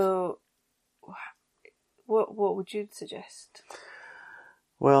 So, what would you suggest?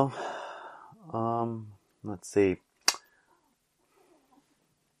 Well, let's see.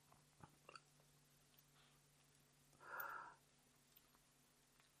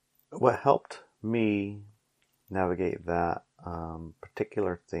 What helped me navigate that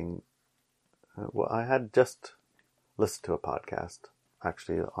particular thing, well, I had just listened to a podcast,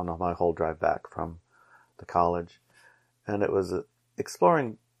 actually, on my whole drive back from the college, and it was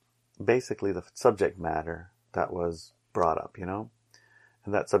exploring basically the subject matter that was brought up, and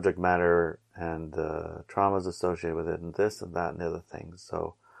that subject matter and the traumas associated with it and this and that and the other things.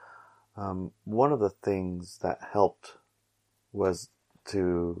 So one of the things that helped was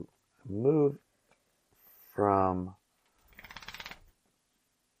to move from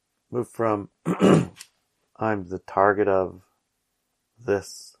I'm the target of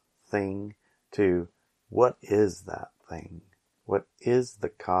this thing to what is that thing? What is the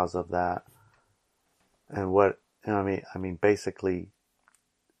cause of that? And what, I mean, basically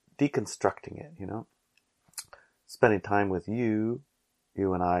deconstructing it, spending time with you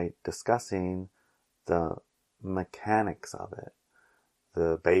and I discussing the mechanics of it,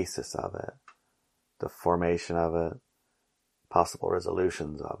 the basis of it, the formation of it, possible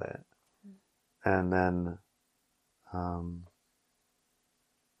resolutions of it. And then, I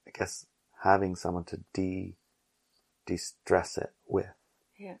guess having someone to de-stress it with.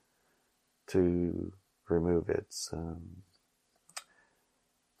 Yeah. To remove its,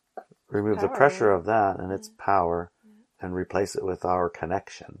 remove power, the pressure yeah. of that and its power, and replace it with our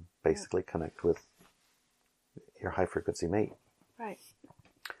connection. Basically connect with your high frequency mate. Right.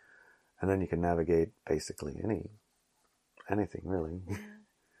 And then you can navigate basically anything really. Yeah.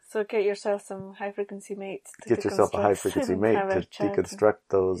 So get yourself some high frequency mates. Get yourself a high frequency mate to deconstruct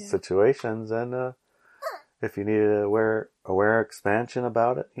those situations, and if you need a aware expansion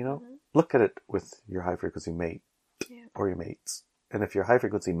about it, look at it with your high frequency mate or your mates. And if your high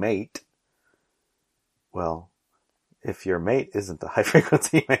frequency mate, well, if your mate isn't a high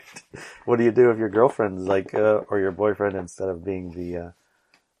frequency mate, what do you do if your girlfriend's or your boyfriend, instead of being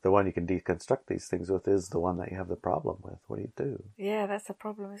the one you can deconstruct these things with, is the one that you have the problem with? What do you do? Yeah, that's a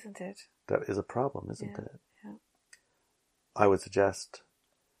problem, isn't it? That is a problem, isn't it? Yeah. I would suggest,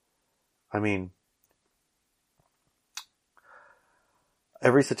 every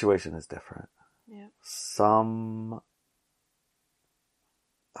situation is different. Yeah. Some,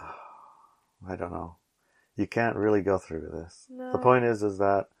 I don't know. You can't really go through this. No. The point is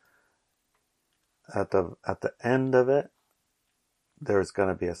that at the end of it, there's going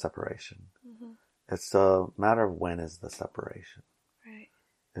to be a separation. Mm-hmm. It's a matter of when is the separation. Right.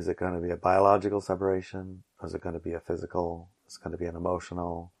 Is it going to be a biological separation? Or is it going to be a physical? Is it going to be an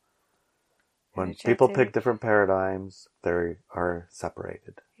emotional? When people pick different paradigms, they are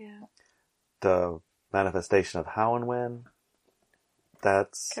separated. Yeah. The manifestation of how and when,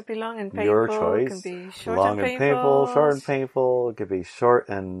 that's could be long and painful, your choice. It can be short long and painful, short and painful. It could be short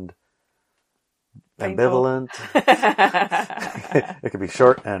and ambivalent. It could be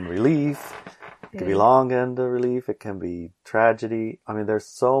short and relief. It could be long and relief. It can be tragedy. There's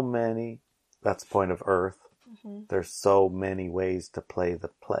so many. That's the point of Earth. Mm-hmm. There's so many ways to play the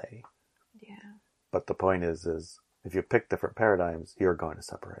play. Yeah. But the point is if you pick different paradigms, you're going to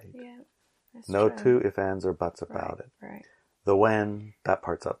separate. Yeah. That's no true. two ifs, ands, or buts about it. Right. The when, that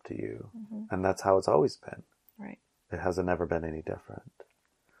part's up to you. Mm-hmm. And that's how it's always been. Right. It hasn't ever been any different.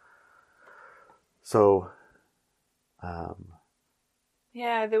 So,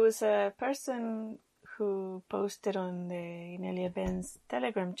 yeah, there was a person who posted on the Inelia Benz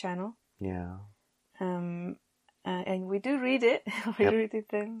Telegram channel. Yeah. And we do read it. We read it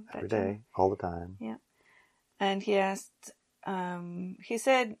then. Every day, all the time. Yeah. And he asked, he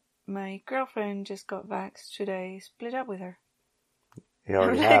said, my girlfriend just got vaxxed. Should I split up with her? You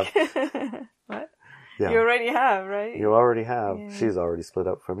already have. What? Yeah. You already have, right? You already have. Yeah. She's already split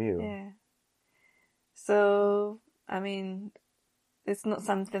up from you. Yeah. So, it's not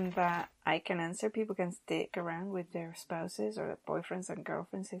something that I can answer. People can stick around with their spouses or their boyfriends and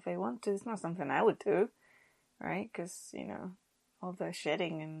girlfriends if they want to. It's not something I would do, right? Because, all the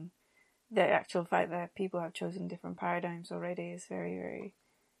shedding and the actual fact that people have chosen different paradigms already is very, very...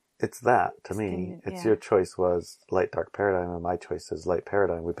 It's that, to me. It's your choice was light, dark paradigm, and my choice is light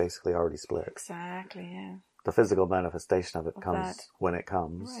paradigm. We basically already split. Exactly, yeah. The physical manifestation of it comes when it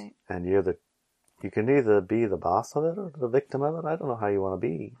comes. Right. And you can either be the boss of it or the victim of it. I don't know how you want to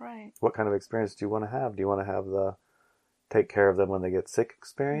be. Right. What kind of experience do you want to have? Do you want to have the take care of them when they get sick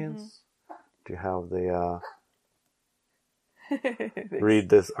experience? Mm-hmm. Do you have the read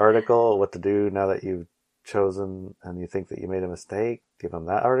this article, what to do now that you've chosen and you think that you made a mistake, give them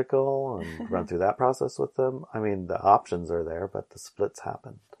that article and run through that process with them. I mean, the options are there, but the splits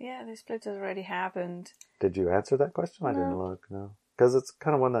happened. Yeah, the split has already happened. Did you answer that question? I didn't look, no. Because it's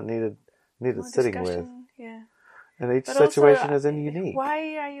kind of one that needed More sitting with. discussion, yeah. And each But situation also, is unique.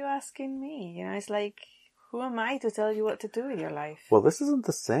 Why are you asking me? You know, it's like, who am I to tell you what to do with your life? Well, this isn't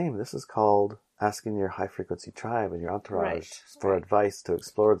the same. This is called asking your high-frequency tribe and your entourage for advice to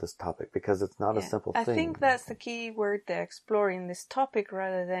explore this topic, because it's not a simple thing. I think that's the key word there, exploring this topic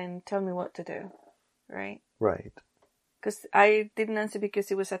rather than tell me what to do, right? Right. Because I didn't answer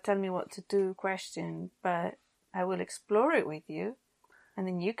because it was a tell me what to do question, but I will explore it with you, and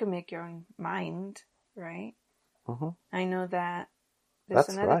then you can make your own mind, right? Mm-hmm. I know that there's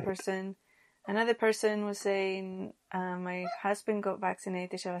That's another right. person. Another person was saying, my husband got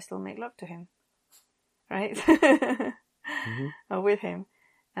vaccinated, shall I still make love to him? Right? Mm-hmm. Or with him.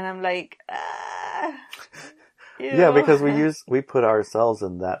 And I'm like, yeah, because we put ourselves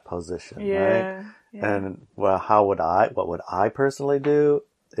in that position, right? Yeah. And well, what would I personally do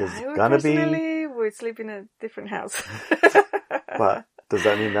is gonna be. Personally, we'd sleep in a different house. But does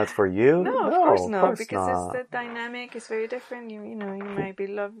that mean that's for you? No, of course not, course because not. it's the dynamic is very different. You know, you might be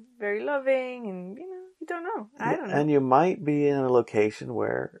very loving, and you don't know. I don't know. And you might be in a location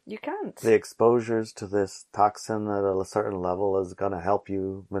where you can't. The exposures to this toxin at a certain level is going to help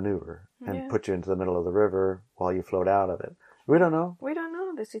you maneuver and put you into the middle of the river while you float out of it. We don't know. We don't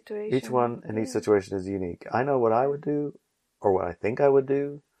know the situation. Each one and each situation is unique. I know what I would do, or what I think I would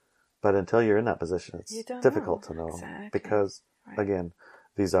do, but until you're in that position, it's difficult to know. Exactly. Because, again,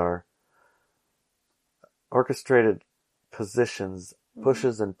 these are orchestrated positions,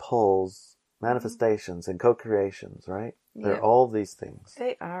 pushes and pulls, manifestations and co-creations, right? They're all these things.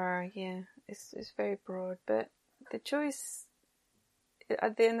 They are, yeah. It's very broad, but the choice,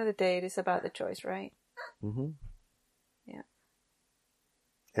 at the end of the day, it is about the choice, right? Mm-hmm. Yeah.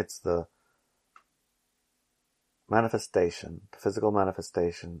 It's the manifestation, the physical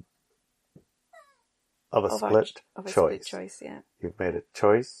manifestation of a split choice. Yeah. You've made a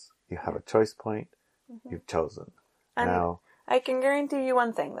choice. You have a choice point. You've chosen. And now, I can guarantee you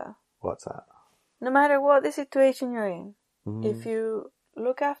one thing, though. What's that? No matter what the situation you're in, if you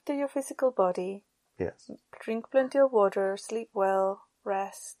look after your physical body, drink plenty of water, sleep well,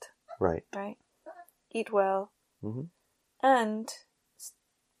 rest, right, eat well, and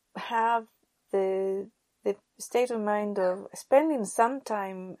have the state of mind of spending some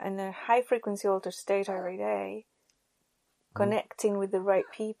time in a high frequency altered state every day, connecting with the right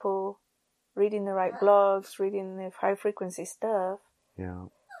people, reading the right blogs, reading the high frequency stuff. Yeah.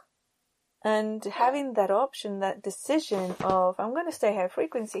 And having that option, that decision of, I'm going to stay high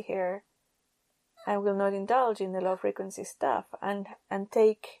frequency here. I will not indulge in the low frequency stuff, and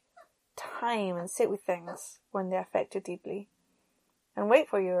take time and sit with things when they affect you deeply, and wait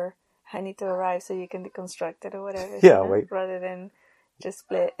for your honey to arrive so you can deconstruct it or whatever. Yeah, wait. Rather than just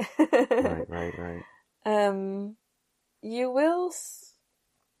split. Right. You will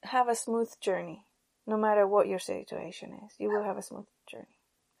have a smooth journey, no matter what your situation is. You will have a smooth journey.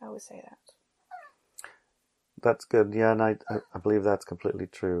 I would say that. That's good. Yeah, and I believe that's completely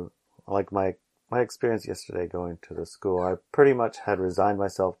true. Like my experience yesterday going to the school, I pretty much had resigned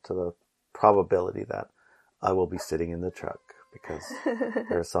myself to the probability that I will be sitting in the truck, because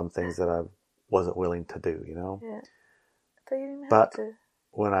there are some things that I wasn't willing to do, you know? Yeah. So you didn't but have to.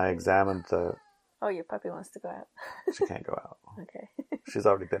 When I examined the... Oh, your puppy wants to go out. She can't go out. Okay. She's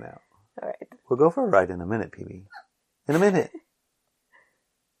already been out. All right. We'll go for a ride in a minute, PB. In a minute.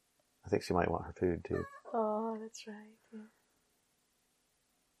 I think she might want her food too. Oh, that's right. Yeah.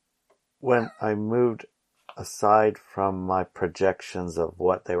 When I moved aside from my projections of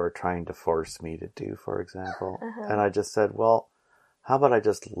what they were trying to force me to do, for example, and I just said, well, how about I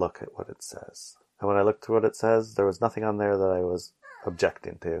just look at what it says? And when I looked to what it says, there was nothing on there that I was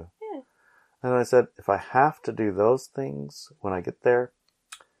objecting to. Yeah. And I said, if I have to do those things when I get there,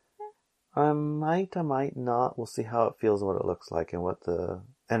 I might not. We'll see how it feels and what it looks like and what the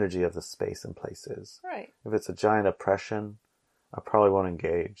energy of the space and place is. Right. If it's a giant oppression, I probably won't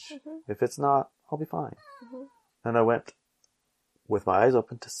engage. If it's not, I'll be fine. And I went with my eyes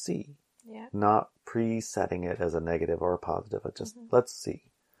open to see, not pre-setting it as a negative or a positive. I just, let's see.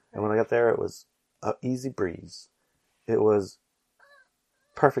 And when I got there, it was an easy breeze. It was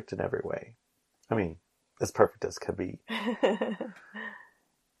perfect in every way. I mean, as perfect as could be.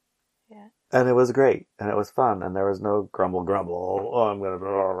 Yeah. And it was great, and it was fun, and there was no grumble. Oh, I'm gonna,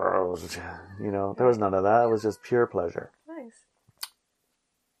 there was none of that. It was just pure pleasure. Nice.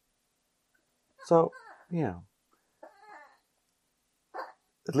 So, yeah.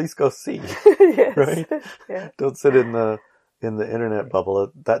 at least go see, Yes. right? Yeah. Don't sit in the internet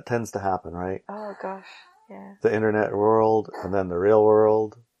bubble. That tends to happen, right? Oh gosh. Yeah. The internet world and then the real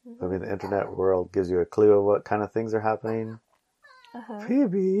world. Mm-hmm. I mean, the internet world gives you a clue of what kind of things are happening. Uh-huh.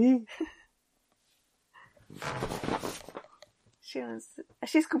 Phoebe.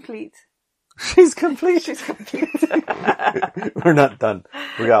 She's complete. She's complete. She's complete. We're not done.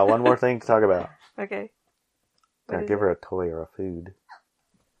 We got one more thing to talk about. Okay. Now give her a toy or a food.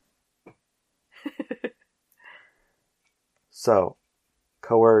 So,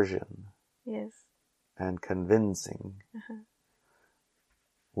 coercion. Yes. And convincing. Uh-huh.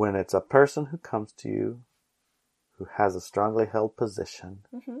 When it's a person who comes to you who has a strongly held position,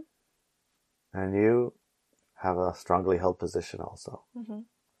 Mm-hmm. and you have a strongly held position also, Mm-hmm.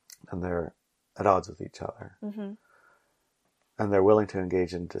 and they're at odds with each other, Mm-hmm. and they're willing to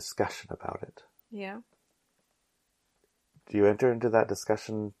engage in discussion about it. Yeah. Do you enter into that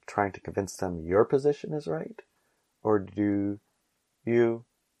discussion trying to convince them your position is right? Or do you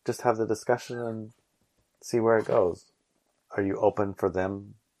just have the discussion and see where it goes? Are you open for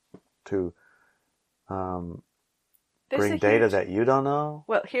them to bring data that you don't know?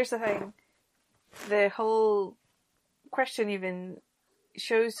 Well, here's the thing. The whole question even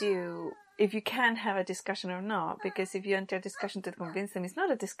shows you if you can have a discussion or not, because if you enter a discussion to convince them, it's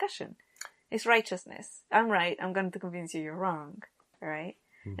not a discussion. It's righteousness. I'm right. I'm going to convince you you're wrong. Right?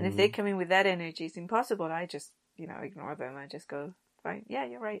 Mm-hmm. And if they come in with that energy, it's impossible. I just, ignore them. I just go, fine. Yeah,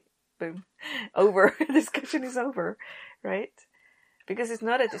 you're right. Boom. Over. Discussion is over. Right? Because it's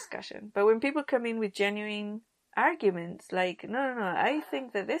not a discussion. But when people come in with genuine arguments, like, no, I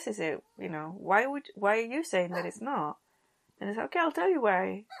think that this is it. Why are you saying that it's not? And it's okay, I'll tell you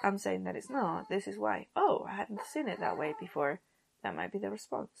why I'm saying that it's not. This is why. Oh, I hadn't seen it that way before. That might be the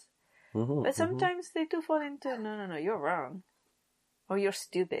response. Mm-hmm, but sometimes they do fall into, no, you're wrong. Or you're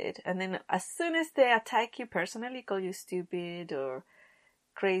stupid. And then as soon as they attack you personally, call you stupid or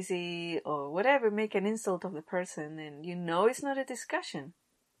crazy or whatever, make an insult of the person, and it's not a discussion.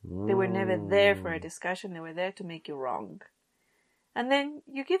 They were never there for a discussion. They were there to make you wrong. And then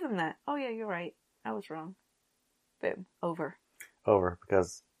you give them that. Oh yeah, you're right. I was wrong. Boom. Over,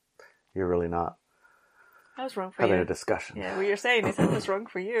 because you're really not I was wrong for having you. a discussion. Yeah, what you're saying is I was wrong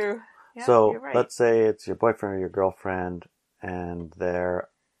for you. Yeah, so you're right. Let's say it's your boyfriend or your girlfriend and they're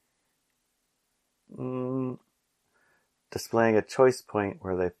displaying a choice point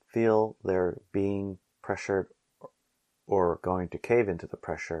where they feel they're being pressured or going to cave into the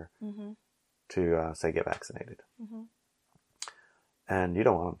pressure to, say, get vaccinated. Mm-hmm. And you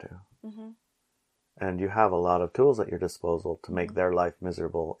don't want them to. Mm-hmm. And you have a lot of tools at your disposal to make their life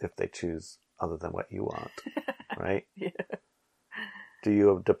miserable if they choose other than what you want, right? Yeah. Do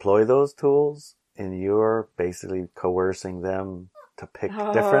you deploy those tools and you're basically coercing them to pick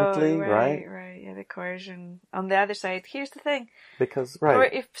differently, right? Right, yeah, the coercion. On the other side, here's the thing. Because, right. Or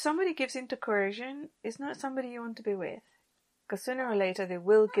if somebody gives into coercion, it's not somebody you want to be with. Because sooner or later, they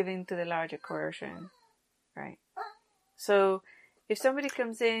will give in to the larger coercion, right? So, if somebody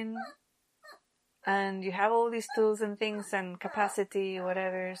comes in and you have all these tools and things and capacity,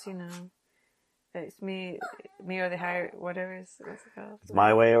 whatever, it's me or the higher, whatever what's it called? It's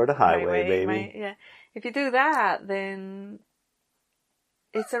my way or the highway, baby. Yeah. If you do that, then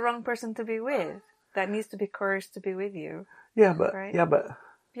it's the wrong person to be with. That needs to be coerced to be with you. Yeah, but, right? Yeah,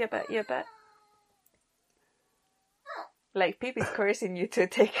 but. Like, Pippi's coercing you to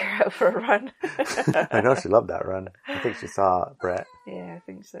take her out for a run. I know she loved that run. I think she saw Brett. Yeah, I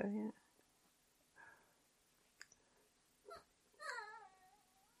think so, yeah.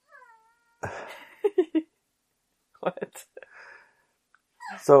 What?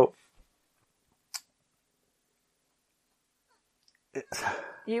 So,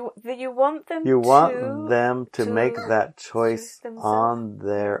 you want them to make that choice on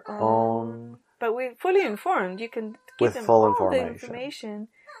their own. But we're fully informed. You can give them all the information,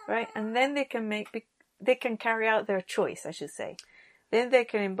 right? And then they can carry out their choice, I should say. Then they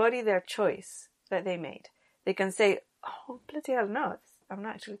can embody their choice that they made. They can say, oh, bloody hell, no, I'm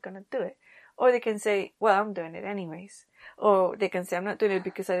not actually going to do it. Or they can say, well, I'm doing it anyways. Or they can say, I'm not doing it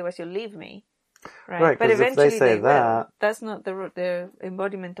because otherwise you'll leave me. Right? But eventually if they say will. That's not the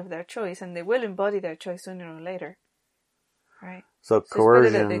embodiment of their choice, and they will embody their choice sooner or later. Right? So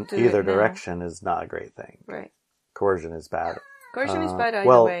coercion, either direction, is not a great thing. Right. Coercion is bad. Coercion is bad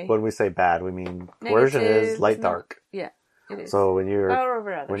either way. When we say bad, we mean coercion is light dark. Yeah, it is. So when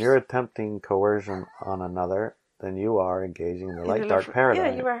you're attempting coercion on another, then you are engaging in the light dark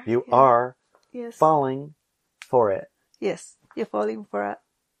paradigm. Yeah, you are yes. falling for it. Yes, you're falling for it.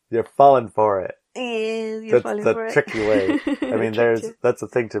 You're falling for it. You're That's falling the for it. tricky way. I mean, that's the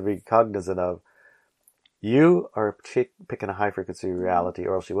thing to be cognizant of. You are picking a high frequency reality,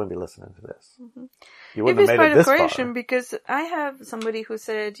 or else you wouldn't be listening to this. Mm-hmm. You wouldn't have made it this far. Because I have somebody who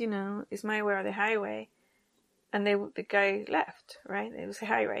said, is my way or the highway, and the guy left, right? It was a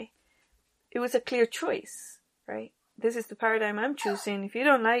highway. It was a clear choice, right? This is the paradigm I'm choosing. If you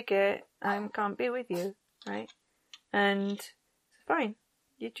don't like it, I can't be with you, right? And fine,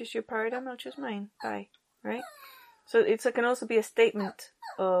 you choose your paradigm, I'll choose mine. Bye, right? So it can also be a statement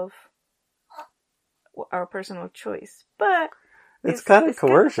of our personal choice, but it's kind of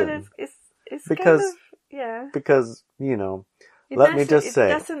coercion. It's because kind of, yeah. Because let me just say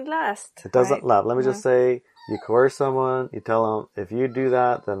it doesn't last. It doesn't last. Let me just say, you coerce someone, you tell them, if you do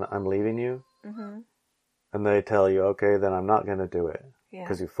that, then I'm leaving you. Mm-hmm. And they tell you, okay, then I'm not going to do it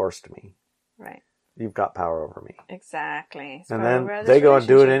because you forced me. Right. You've got power over me. Exactly. It's and then they go and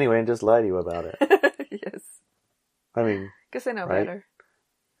do it anyway and just lie to you about it. Yes. I mean, because they know better.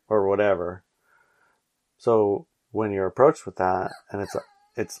 Or whatever. So when you're approached with that, and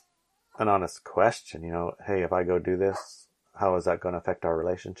it's an honest question, hey, if I go do this, how is that going to affect our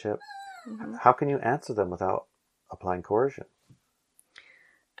relationship? Mm-hmm. How can you answer them without applying coercion?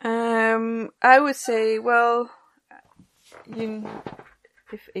 I would say, well,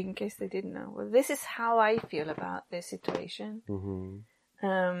 if in case they didn't know, well, this is how I feel about this situation.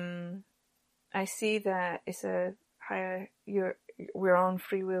 Mm-hmm. I see that it's a higher. We're on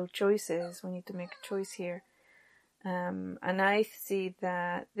free will choices. We need to make a choice here, and I see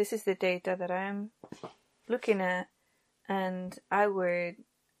that this is the data that I'm looking at, and I would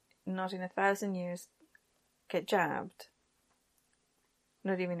not in 1,000 years get jabbed.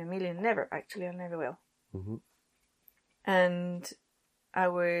 Not even 1,000,000, never. Actually, I never will. Mm-hmm. And I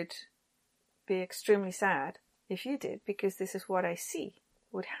would be extremely sad if you did, because this is what I see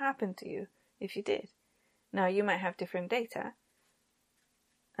would happen to you if you did. Now, you might have different data,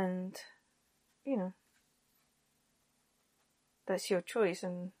 and, that's your choice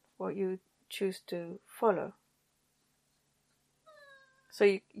and what you choose to follow. So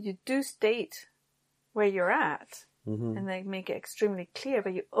you do state where you're at, mm-hmm. and they make it extremely clear,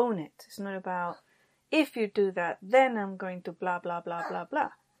 but you own it. It's not about, if you do that, then I'm going to blah, blah, blah, blah,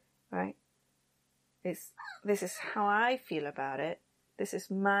 blah, right? This is how I feel about it. This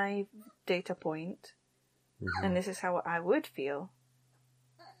is my data point, mm-hmm. and this is how I would feel,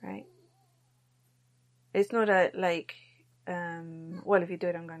 right? It's not well, if you do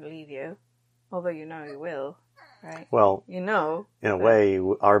it, I'm going to leave you, although you will, right? Well, in a way,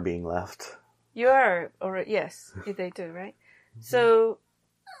 you are being left. You are, or yes, they do, right? Mm-hmm. So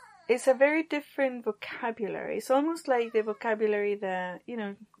it's a very different vocabulary. It's almost like the vocabulary that,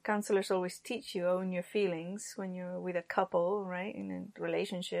 counselors always teach you, own your feelings when you're with a couple, right? In a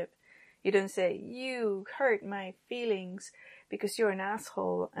relationship. You don't say, you hurt my feelings because you're an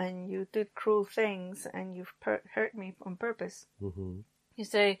asshole and you did cruel things and you've hurt me on purpose. Mm-hmm. You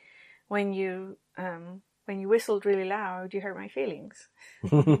say, when you whistled really loud, you hurt my feelings,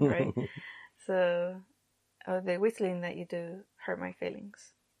 right? So, the whistling that you do hurt my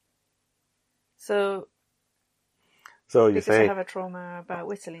feelings. So you because I have a trauma about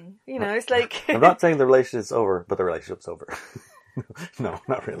whistling. It's like... I'm not saying the relationship's over, but the relationship's over. No,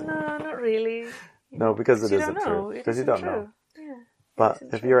 not really. No, not really. No, because it isn't true. Because you don't know. Yeah. But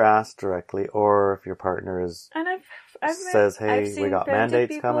if you're asked directly, or if your partner says, hey, we got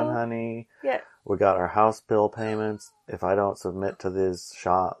mandates coming, honey. Yeah. We got our house bill payments. If I don't submit to this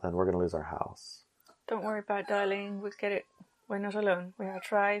shot, then we're going to lose our house. Don't worry about it, darling. We'll get it. We're not alone. We have a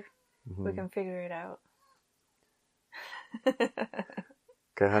tribe. Mm-hmm. We can figure it out.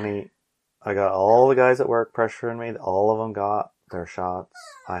 Okay, honey. I got all the guys at work pressuring me. All of them got their shots.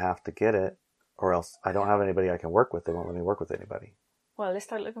 I have to get it, or else I don't have anybody I can work with. They won't let me work with anybody. Well, let's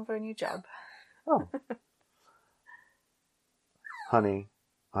start looking for a new job. Oh. Honey,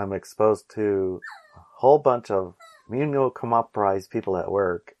 I'm exposed to a whole bunch of immunocompromised people at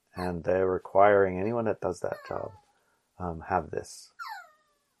work, and they're requiring anyone that does that job have this.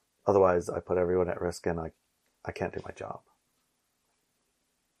 Otherwise, I put everyone at risk, and I can't do my job.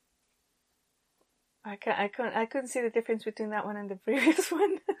 I couldn't see the difference between that one and the previous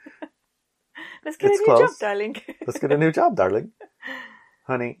one. Let's get a new job, darling. Let's get a new job, darling.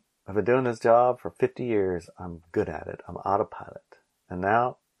 Honey, I've been doing this job for 50 years. I'm good at it. I'm autopilot. And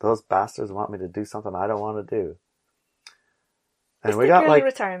now those bastards want me to do something I don't want to do. And we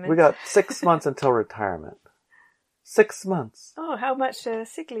got 6 months until retirement. 6 months. Oh, how much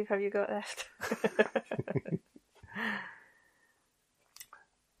sick leave have you got left?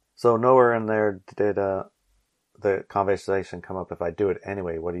 So nowhere in there did the conversation come up, if I do it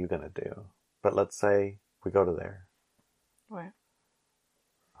anyway, what are you going to do? But let's say we go to there. What?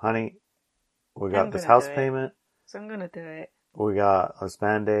 Honey, we got I'm this gonna house do it. payment. So I'm gonna do it. We got this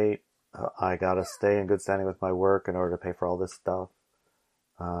mandate. I gotta stay in good standing with my work in order to pay for all this stuff.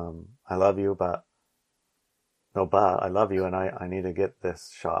 I love you, but I love you, and I need to get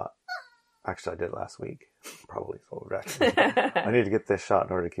this shot. Actually, I did last week. Probably so. I need to get this shot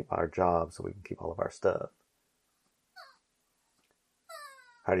in order to keep our job so we can keep all of our stuff.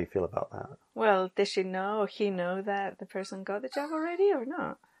 How do you feel about that? Well, did she know or he know that the person got the job already or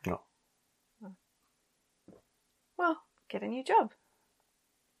not? No. Well, get a new job.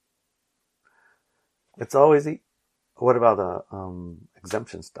 It's always... What about the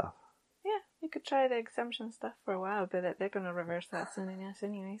exemption stuff? Yeah, you could try the exemption stuff for a while, but they're going to reverse that soon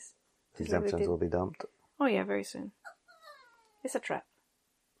anyways. Exemptions will be dumped. Oh yeah, very soon. It's a trap.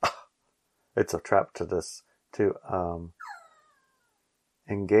 It's a trap to this, to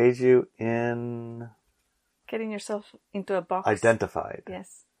engage you in... Getting yourself into a box. Identified.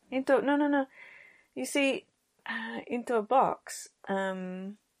 Yes. No. You see, into a box,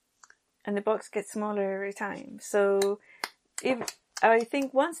 and the box gets smaller every time. So, I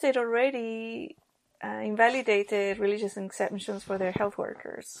think once they'd already invalidated religious exemptions for their health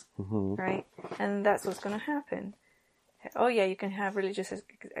workers, right? And that's what's going to happen. Oh yeah, you can have religious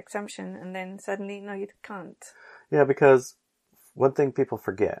exemption, and then suddenly, no, you can't. Yeah, because one thing people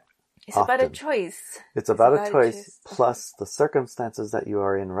forget. It's about a choice. It's about a choice, plus the circumstances that you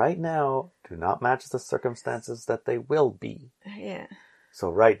are in right now do not match the circumstances that they will be. Yeah. So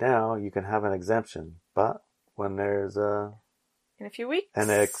right now, you can have an exemption, but when there's in a few weeks,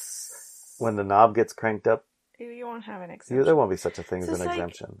 when the knob gets cranked up, you won't have an exemption. There won't be such a thing So as an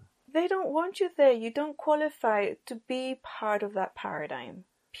exemption. They don't want you there. You don't qualify to be part of that paradigm.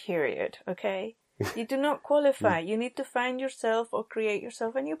 Period. Okay. You do not qualify. You need to find yourself or create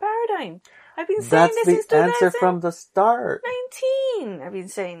yourself a new paradigm. I've been saying this since 2019. That's the answer from the start. I've been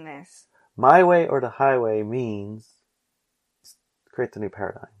saying this. My way or the highway means create the new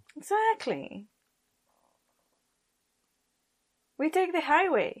paradigm. Exactly. We take the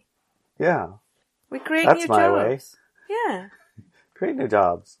highway. Yeah. We create That's new my jobs. way. Yeah. Create new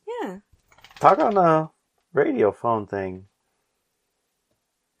jobs. Yeah. Talk on a radio phone thing.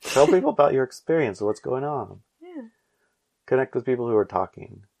 Tell people about your experience of what's going on. Yeah. Connect with people who are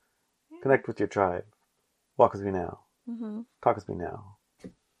talking. Yeah. Connect with your tribe. Walk with me now. Mm-hmm. Talk with me now.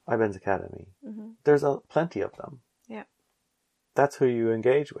 iBen's Academy. Mm-hmm. There's plenty of them. Yeah. That's who you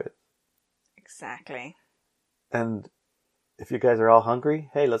engage with. Exactly. And if you guys are all hungry,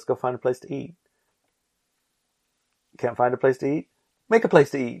 hey, let's go find a place to eat. Can't find a place to eat? Make a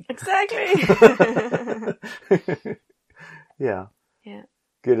place to eat. Exactly. Yeah. Yeah.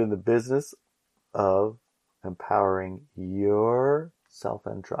 Get in the business of empowering yourself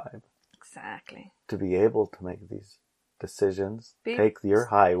and tribe. Exactly. To be able to make these decisions. Take your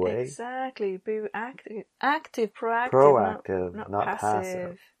highway. Exactly. Be active, proactive. Proactive, not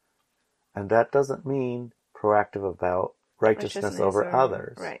passive. And that doesn't mean proactive about righteousness over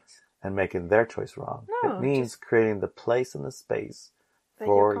others. Right. And making their choice wrong. No, it means creating the place and the space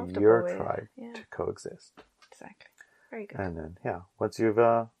for your tribe to coexist. Exactly. Very good. And then, once you've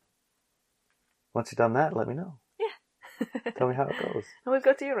done that, let me know. Yeah. Tell me how it goes. And we'll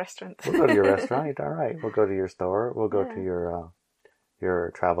go to your restaurant. We'll go to your restaurant. All right. We'll go to your store. We'll go to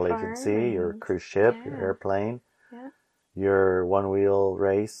your travel agency, your cruise ship, your airplane, your one-wheel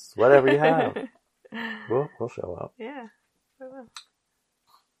race, whatever you have. We'll show up. Yeah, we will.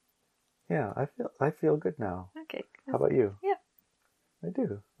 Yeah, I feel good now. Okay. How about you? Yeah. I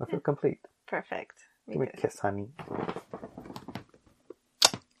do. I feel complete. Perfect. Give me a kiss, honey.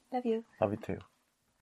 Love you. Love you too.